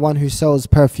is like the one who sells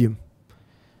perfume,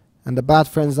 and the bad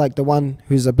friend is like the one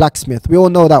who's a blacksmith. We all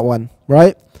know that one,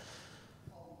 right?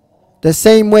 The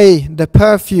same way the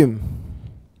perfume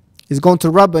is going to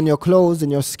rub on your clothes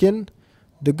and your skin,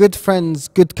 the good friends,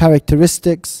 good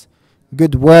characteristics,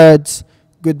 good words,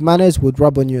 good manners would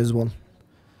rub on you as well.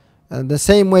 And the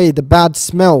same way the bad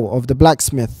smell of the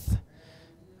blacksmith,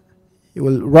 it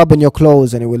will rub on your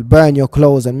clothes and it will burn your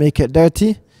clothes and make it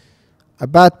dirty. A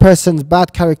bad person's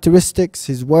bad characteristics,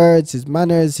 his words, his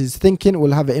manners, his thinking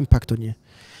will have an impact on you.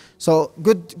 So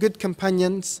good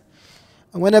companions.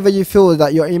 And whenever you feel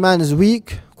that your Iman is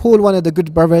weak, call one of the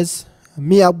good brothers,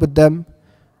 meet up with them,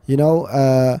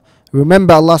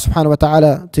 remember Allah subhanahu wa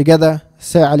ta'ala together.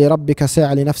 Say' li rabbika,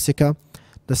 say' li nafsika.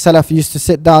 The Salaf used to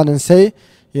sit down and say,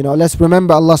 let's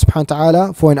remember Allah subhanahu wa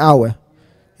ta'ala for an hour.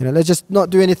 Let's just not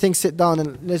do anything, sit down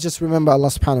and let's just remember Allah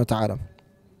subhanahu wa ta'ala.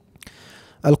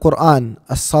 Al-Qur'an,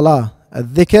 As-Salah,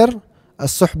 Al-Dhikr,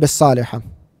 Al-Suhb Al-Salihah.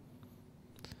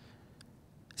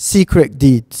 Secret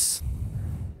deeds.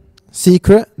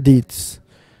 Secret deeds.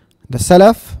 The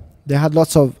Salaf, they had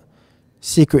lots of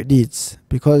secret deeds,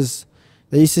 because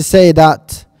they used to say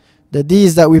that the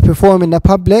deeds that we perform in the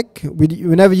public, we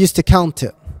never used to count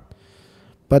it.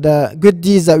 But the good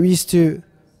deeds that we used to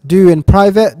do in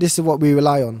private, this is what we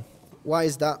rely on. Why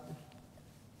is that?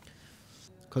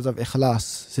 Because of ikhlas,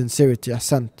 sincerity,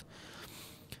 ahsant.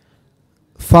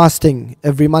 Fasting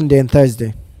every Monday and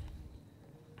Thursday.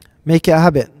 Make it a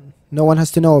habit. No one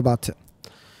has to know about it.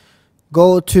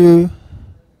 Go to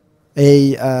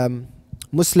a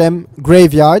Muslim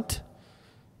graveyard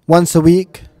once a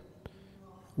week,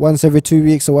 once every 2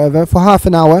 weeks or whatever, for half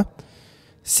an hour.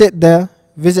 Sit there,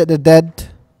 visit the dead,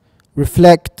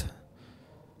 reflect.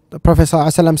 The Prophet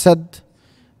ﷺ said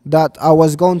that I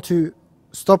was going to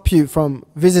stop you from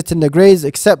visiting the graves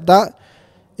except that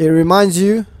it reminds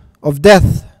you of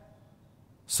death.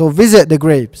 So visit the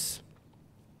graves.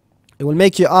 It will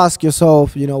make you ask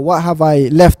yourself, what have I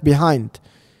left behind?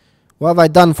 What have I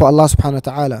done for Allah subhanahu wa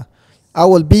ta'ala? I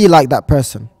will be like that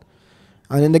person.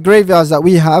 And in the graveyards that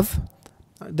we have,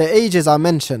 the ages are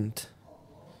mentioned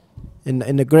in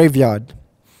the graveyard.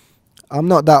 I'm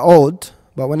not that old,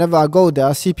 but whenever I go there,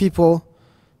 I see people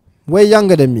way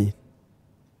younger than me,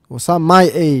 or some my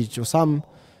age, or some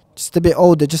just a bit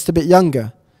older, just a bit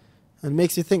younger. And it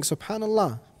makes you think,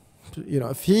 subhanallah,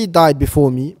 if he died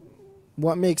before me,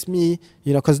 what makes me,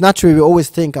 because naturally we always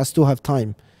think I still have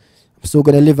time. I'm still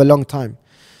going to live a long time.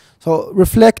 So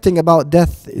reflecting about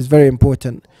death is very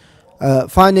important.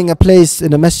 Finding a place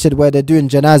in a masjid where they're doing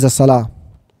janazah salah.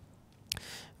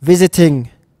 Visiting,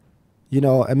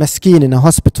 a maskeen in a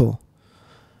hospital.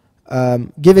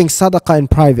 Giving sadaqah in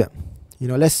private.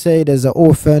 Let's say there's an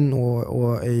orphan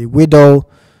or a widow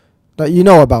that you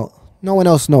know about. No one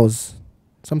else knows.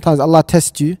 Sometimes Allah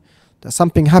tests you that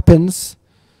something happens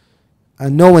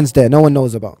and no one's there, no one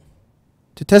knows about.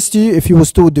 To test you if you will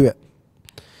still do it.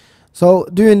 So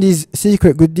doing these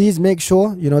secret good deeds, make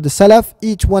sure, the Salaf,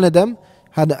 each one of them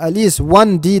had at least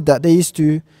one deed that they used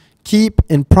to keep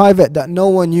in private that no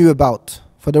one knew about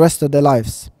for the rest of their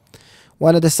lives.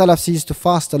 One of the Salafs used to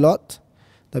fast a lot,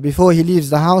 that before he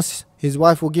leaves the house, his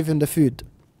wife will give him the food.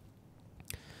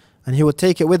 And he would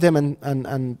take it with him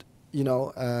and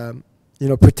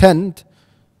pretend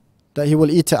that he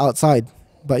will eat it outside,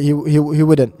 but he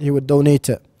wouldn't. He would donate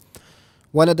it.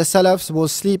 One of the Salafs will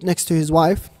sleep next to his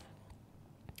wife.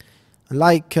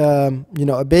 Like a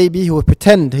baby, he will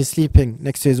pretend he's sleeping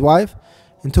next to his wife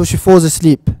until she falls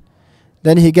asleep.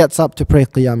 Then he gets up to pray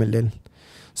Qiyam al-Layl.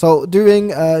 So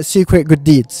doing secret good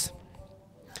deeds.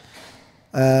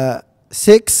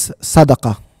 6,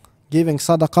 sadaqah. Giving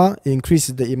sadaqah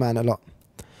increases the Iman a lot.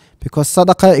 Because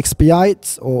sadaqah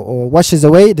expiates or washes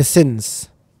away the sins.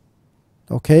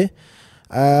 Okay?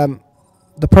 The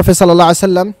Prophet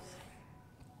ﷺ,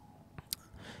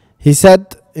 he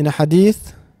said in a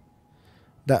hadith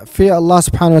that fear Allah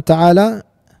subhanahu wa ta'ala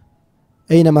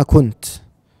أينما كنت.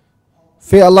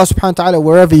 Fear Allah subhanahu wa ta'ala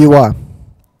wherever you are.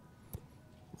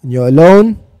 When you're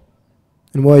alone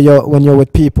and when you're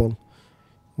with people.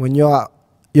 When you're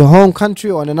your home country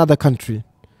or in another country.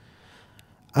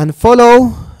 And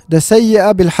follow the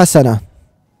sayyi'ah bil hasana.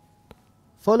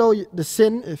 Follow the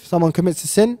sin. If someone commits a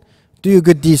sin, do a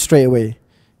good deed straight away.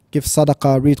 Give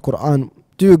sadaqah, read Qur'an,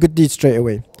 do a good deed straight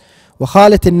away. Wa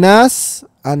khalit al-nas,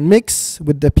 and mix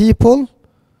with the people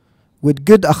with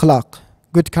good akhlaq,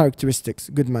 good characteristics,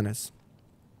 good manners.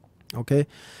 Okay.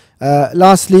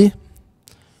 Lastly,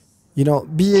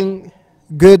 being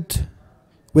good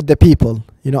with the people.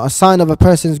 A sign of a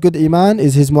person's good Iman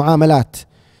is his mu'amalat,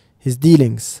 his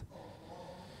dealings.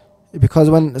 Because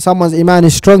when someone's Iman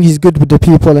is strong, he's good with the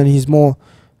people and he's more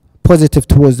positive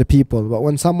towards the people. But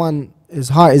when his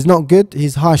heart is not good,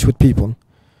 he's harsh with people.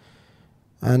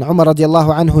 And Umar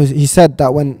radiallahu anhu, he said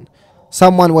that when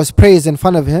someone was praised in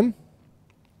front of him,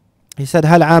 he said,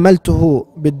 هل عاملته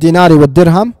بالدينار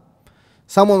والدرهم?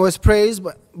 Someone was praised,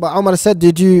 but Umar said,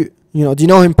 do you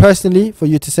know him personally for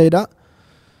you to say that?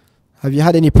 Have you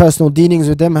had any personal dealings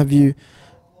with him? Have you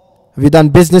done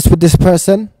business with this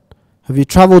person? Have you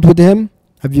traveled with him?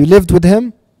 Have you lived with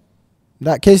him? In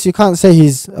that case, you can't say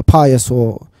he's a pious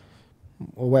or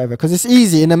whatever. Because it's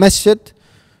easy in a masjid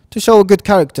to show a good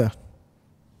character.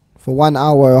 For 1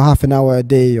 hour or half an hour a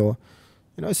day.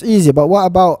 It's easy. But what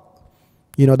about,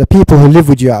 the people who live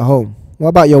with you at home? What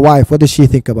about your wife? What does she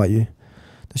think about you?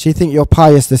 Does she think you're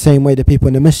pious the same way the people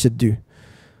in the masjid do?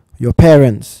 Your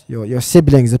parents, your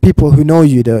siblings, the people who know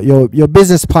you, your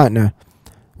business partner.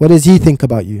 What does he think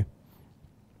about you?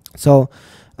 So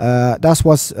that's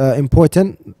what's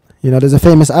important. There's a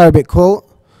famous Arabic quote: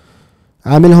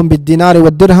 عاملهم بالدينار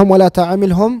والدرهم ولا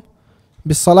تعاملهم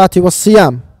بالصلاة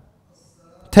والصيام.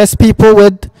 Test people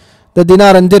with the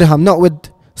dinar and dirham, not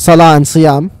with salah and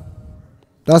siyam.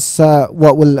 That's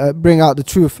what will bring out the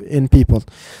truth in people.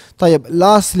 طيب,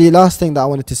 last thing that I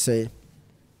wanted to say.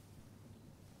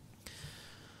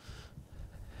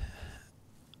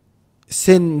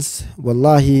 Sins,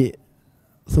 wallahi,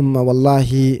 thumma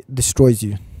wallahi, destroys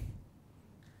you.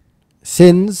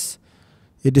 Sins,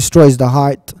 it destroys the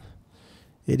heart,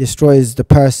 it destroys the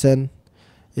person,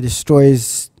 it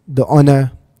destroys the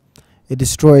honor, it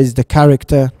destroys the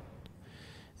character,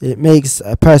 it makes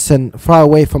a person far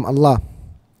away from Allah.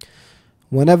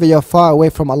 Whenever you're far away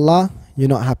from Allah, you're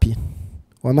not happy.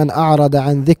 وَمَنْ أَعْرَضَ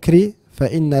عَنْ ذِكْرِ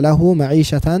فَإِنَّ لَهُ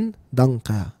مَعِيشَةً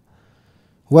ضَنْقًا.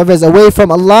 Whoever is away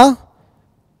from Allah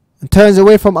and turns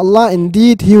away from Allah,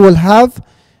 indeed he will have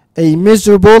a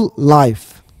miserable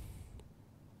life.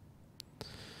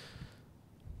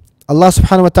 Allah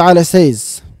subhanahu wa ta'ala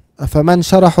says, أَفَمَنْ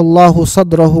شَرَحُ اللَّهُ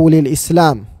صَدْرَهُ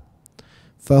لِلْإِسْلَامِ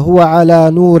فَهُوَ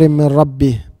عَلَى نُورٍ مِّن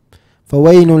رَبِّهِ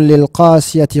فَوَيْلٌ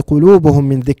لِلْقَاسِيَةِ قُلُوبُهُم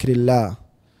مِّن ذِكْرِ اللَّهِ.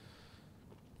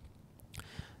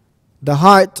 The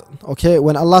heart, okay,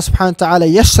 when Allah subhanahu wa ta'ala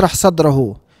يَشْرَحْ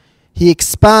صَدْرَهُ, He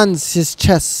expands his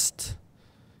chest.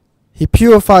 He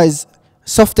purifies,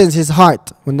 softens his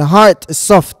heart. When the heart is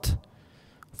soft,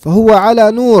 فَهُوَ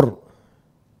عَلَى نُورٍ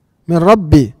مِّن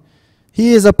رَبِّهِ,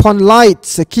 he is upon light,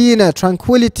 sakina,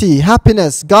 tranquility,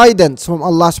 happiness, guidance from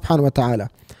Allah subhanahu wa ta'ala.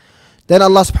 Then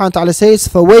Allah subhanahu wa ta'ala says,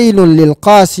 فَوَيْلٌ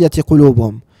لِلْقَاسِيَةِ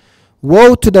قُلُوبُهُم.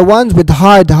 Woe to the ones with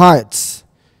hard hearts.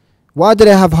 Why do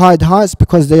they have hard hearts?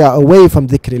 Because they are away from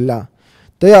dhikrillah.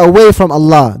 They are away from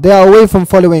Allah. They are away from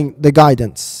following the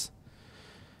guidance.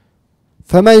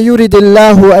 فَمَنْ يُرِدِ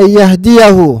اللَّهُ أَنْ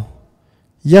يَهْدِيَهُ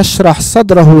يَشْرَحْ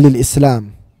صَدْرَهُ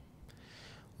لِلْإِسْلَامِ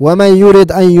وَمَنْ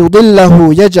يُرِدْ أَنْ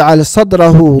يُضِلَّهُ يَجْعَلْ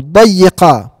صَدْرَهُ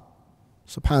ضَيِّقًا.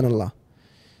 Subhanallah.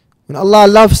 When Allah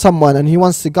loves someone and He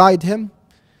wants to guide him,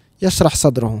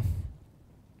 يَشْرَحْ صَدْرَهُ,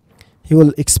 He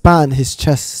will expand his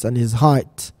chest and his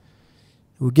heart.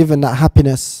 He will give him that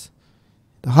happiness.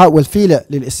 The heart will feel it,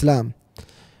 للإسلام.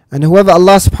 And whoever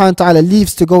Allah subhanahu wa ta'ala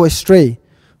leaves to go astray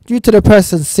due to the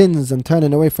person's sins and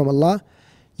turning away from Allah,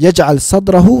 يَجْعَلْ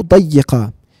صَدْرَهُ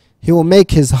ضَيِّقًا, He will make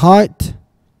his heart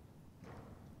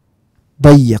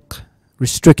ضيق,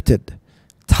 restricted,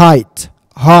 tight,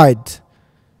 hard.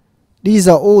 These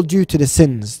are all due to the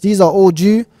sins. These are all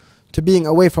due to being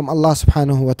away from Allah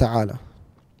subhanahu wa ta'ala.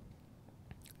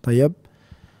 طيب.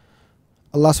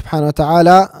 Allah subhanahu wa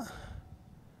ta'ala,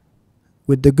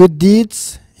 with the good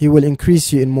deeds, He will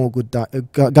increase you in more good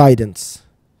guidance.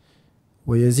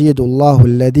 وَيَزِيدُ اللَّهُ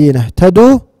الَّذِينَ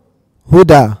اهْتَدُوا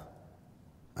هُدًى.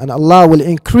 And Allah will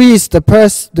increase the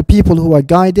people who are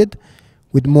guided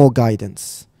with more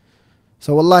guidance.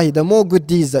 So wallahi, the more good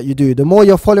deeds that you do, the more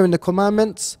you're following the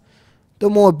commandments, the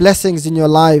more blessings in your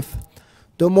life,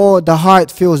 the more the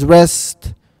heart feels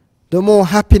rest, the more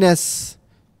happiness.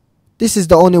 This is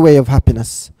the only way of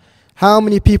happiness. How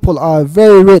many people are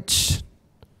very rich,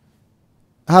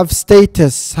 have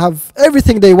status, have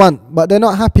everything they want, but they're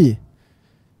not happy?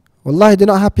 Wallahi, they're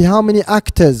not happy. How many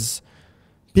actors,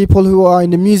 people who are in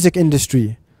the music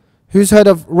industry, who's heard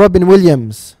of Robin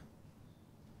Williams?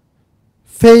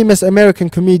 Famous American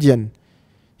comedian.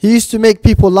 He used to make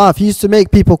people laugh. He used to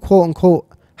make people quote unquote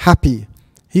happy.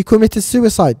 He committed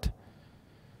suicide.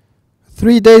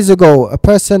 3 days ago, a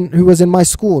person who was in my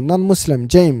school, non-Muslim,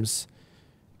 James,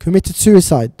 committed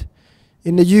suicide.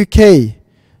 In the UK,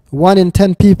 1 in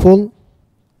 10 people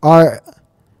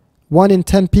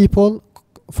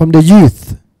from the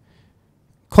youth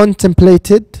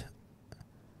contemplated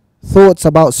thoughts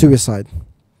about suicide.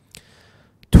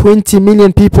 20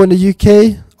 million people in the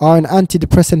UK are on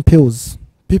antidepressant pills.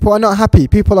 People are not happy.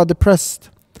 People are depressed.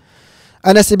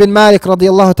 Anas ibn Malik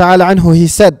radiallahu ta'ala anhu, he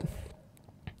said,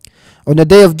 on the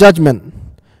day of judgment,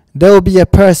 there will be a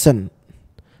person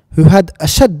who had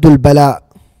ashaddul bala.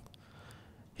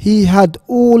 He had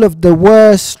all of the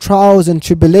worst trials and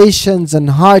tribulations and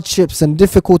hardships and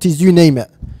difficulties, you name it.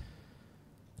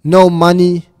 No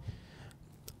money.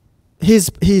 His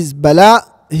bala,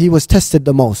 he was tested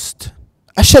the most.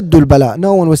 Ashaddul bala.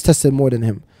 No one was tested more than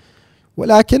him.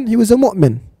 Walakin, he was a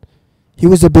mu'min. He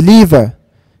was a believer.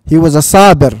 He was a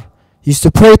sabir. He used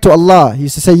to pray to Allah. He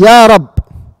used to say, Ya Rabb.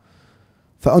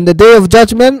 For on the day of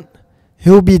judgment, he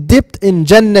will be dipped in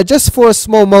Jannah just for a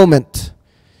small moment.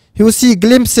 He will see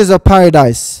glimpses of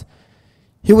paradise.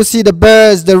 He will see the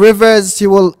birds, the rivers. He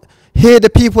will hear the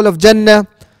people of Jannah.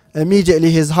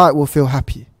 Immediately his heart will feel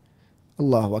happy.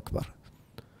 Allahu Akbar.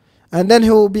 And then he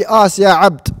will be asked, Ya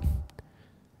Abd,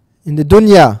 in the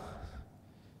dunya,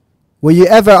 were you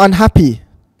ever unhappy?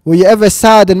 Were you ever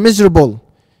sad and miserable?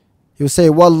 He will say,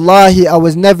 Wallahi, I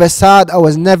was never sad, I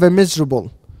was never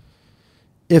miserable.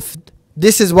 If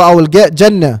this is what I will get,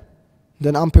 Jannah,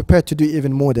 then I'm prepared to do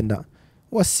even more than that.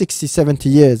 What 60, 70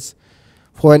 years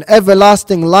for an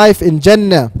everlasting life in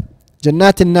Jannah,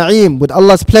 Jannat al-Na'im, with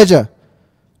Allah's pleasure.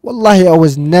 Wallahi, I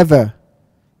was never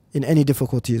in any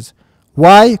difficulties.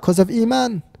 Why? Because of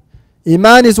Iman.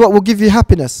 Iman is what will give you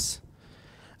happiness.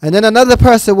 And then another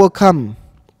person will come.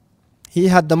 He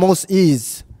had the most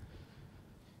ease.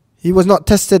 He was not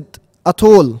tested at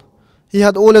all. He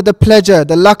had all of the pleasure,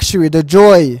 the luxury, the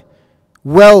joy,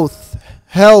 wealth,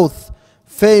 health,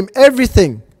 fame,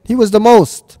 everything. He was the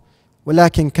most.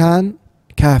 وَلَكِنْ كَانْ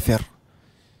كَافِرٌ.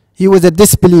 He was a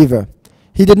disbeliever.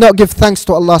 He did not give thanks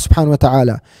to Allah subhanahu wa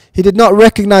ta'ala. He did not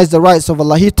recognize the rights of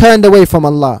Allah. He turned away from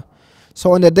Allah.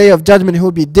 So on the day of judgment, he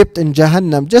will be dipped in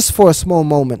Jahannam just for a small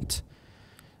moment.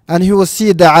 And he will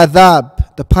see the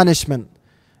adhab, the punishment,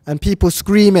 and people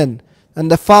screaming, and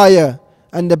the fire,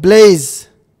 and the blaze.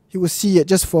 He will see it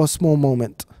just for a small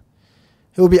moment.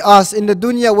 He will be asked, in the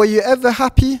dunya, were you ever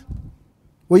happy?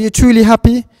 Were you truly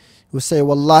happy? He will say,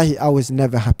 Wallahi, I was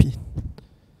never happy.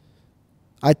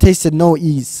 I tasted no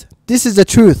ease. This is the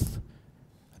truth.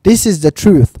 This is the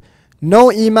truth.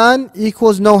 No Iman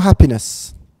equals no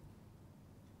happiness.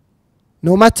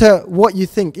 No matter what you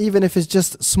think, even if it's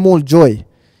just small joy.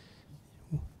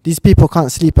 These people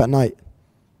can't sleep at night.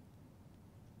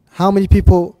 How many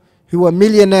people who are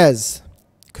millionaires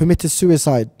committed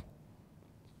suicide?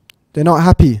 They're not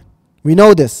happy. We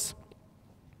know this.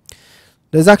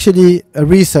 There's actually a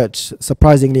research,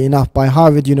 surprisingly enough, by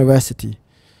Harvard University.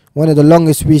 One of the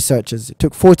longest researchers. It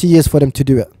took 40 years for them to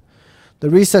do it. The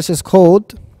research is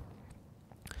called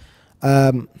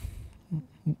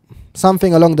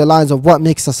something along the lines of what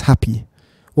makes us happy.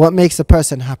 What makes a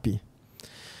person happy.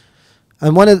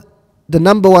 And one of the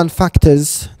number one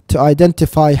factors to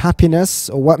identify happiness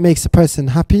or what makes a person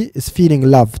happy is feeling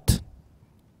loved.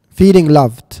 Feeling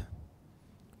loved.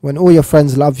 When all your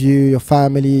friends love you, your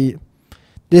family,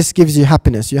 this gives you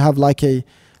happiness. You have like a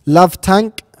love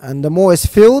tank, and the more it's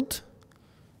filled,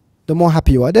 the more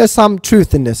happy you are. There's some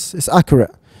truth in this. It's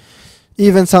accurate.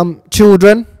 Even some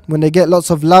children, when they get lots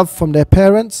of love from their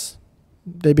parents,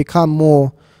 they become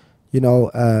more,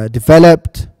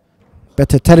 developed,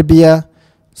 better tarbiyah.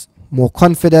 more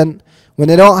confident. When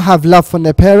they don't have love from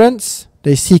their parents,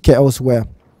 they seek it elsewhere.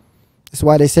 That's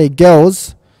why they say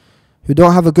girls who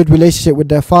don't have a good relationship with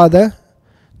their father,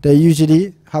 they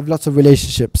usually have lots of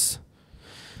relationships.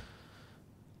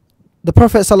 The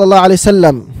Prophet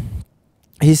ﷺ,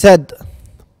 he said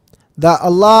that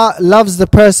Allah loves the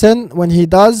person when he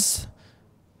does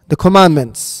the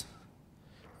commandments.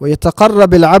 وَيَتَقَرَّبِ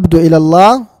الْعَبْدُ إِلَى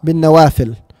اللَّهِ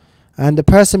بِالنَّوَافِلِ. And the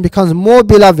person becomes more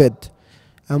beloved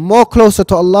and more closer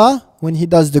to Allah when he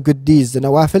does the good deeds, the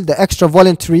nawafil, the extra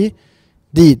voluntary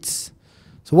deeds.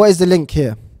 So what is the link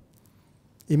here?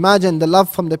 Imagine the love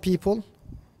from the people,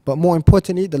 but more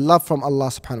importantly, the love from Allah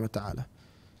subhanahu wa ta'ala.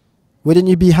 Wouldn't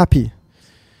you be happy?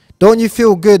 Don't you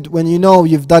feel good when you know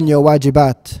you've done your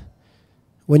wajibat?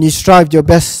 When you strived your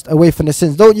best away from the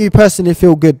sins? Don't you personally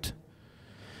feel good?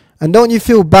 And don't you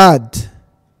feel bad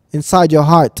inside your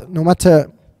heart, no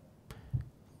matter,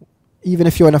 even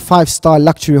if you're on a 5-star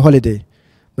luxury holiday,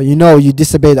 but you know you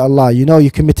disobeyed Allah, you know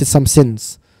you committed some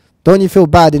sins. Don't you feel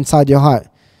bad inside your heart?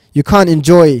 You can't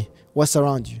enjoy what's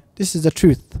around you. This is the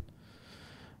truth.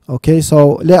 Okay,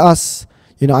 so let us,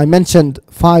 I mentioned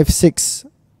 5-6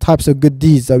 types of good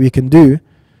deeds that we can do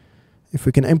if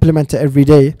we can implement it every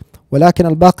day.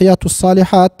 وَلَكِنَ الْبَاقِيَاتُ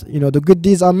الصَّالِحَاتِ, the good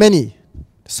deeds are many.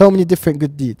 So many different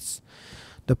good deeds.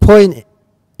 The point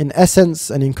in essence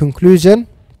and in conclusion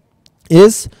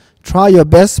is try your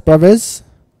best, brothers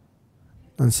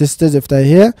and sisters, if they're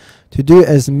here, to do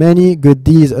as many good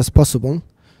deeds as possible,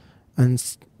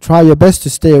 and try your best to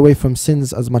stay away from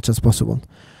sins as much as possible.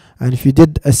 And if you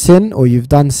did a sin or you've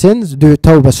done sins, do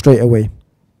tawbah straight away.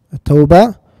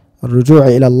 التوبة الرجوع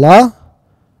إلى الله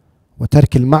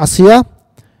وترك المعصية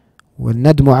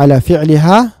والندم على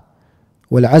فعلها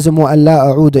والعزم أن لا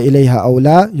أعود إليها أو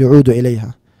لا يعود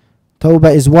إليها.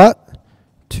 Tawbah is what?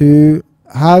 To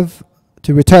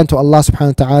return to Allah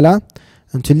subhanahu wa ta'ala,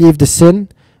 and to leave the sin,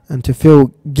 and to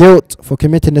feel guilt for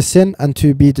committing the sin, and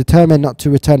to be determined not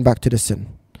to return back to the sin.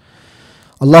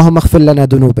 اللهم اغفر لنا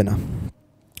ذنوبنا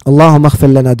اللهم اغفر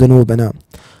لنا ذنوبنا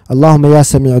اللهم يا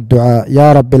سميع الدعاء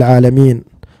يا رب العالمين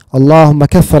اللهم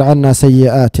كفر عنا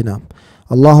سيئاتنا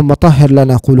اللهم طهر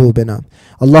لنا قلوبنا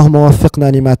اللهم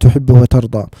وفقنا لما تحب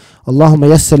وترضى اللهم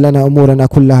يسر لنا أمورنا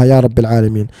كلها يا رب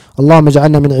العالمين اللهم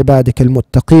اجعلنا من عبادك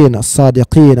المتقين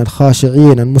الصادقين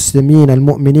الخاشعين المسلمين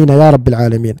المؤمنين يا رب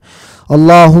العالمين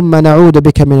اللهم نعوذ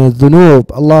بك من الذنوب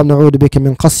اللهم نعوذ بك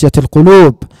من قسية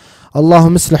القلوب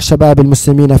اللهم اصلح شباب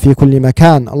المسلمين في كل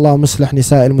مكان اللهم اصلح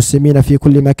نساء المسلمين في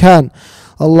كل مكان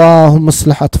اللهم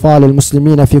اصلح أطفال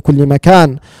المسلمين في كل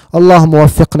مكان اللهم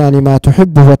وفقنا لما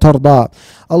تحب وترضى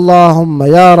اللهم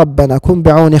يا ربنا كن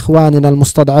بعون إخواننا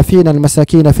المستضعفين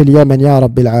المساكين في اليمن يا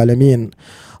رب العالمين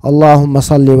اللهم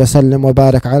صل وسلم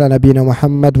وبارك على نبينا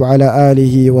محمد وعلى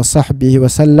آله وصحبه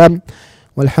وسلم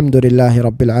والحمد لله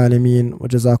رب العالمين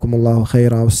وجزاكم الله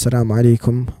خيرا والسلام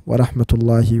عليكم ورحمة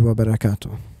الله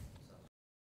وبركاته.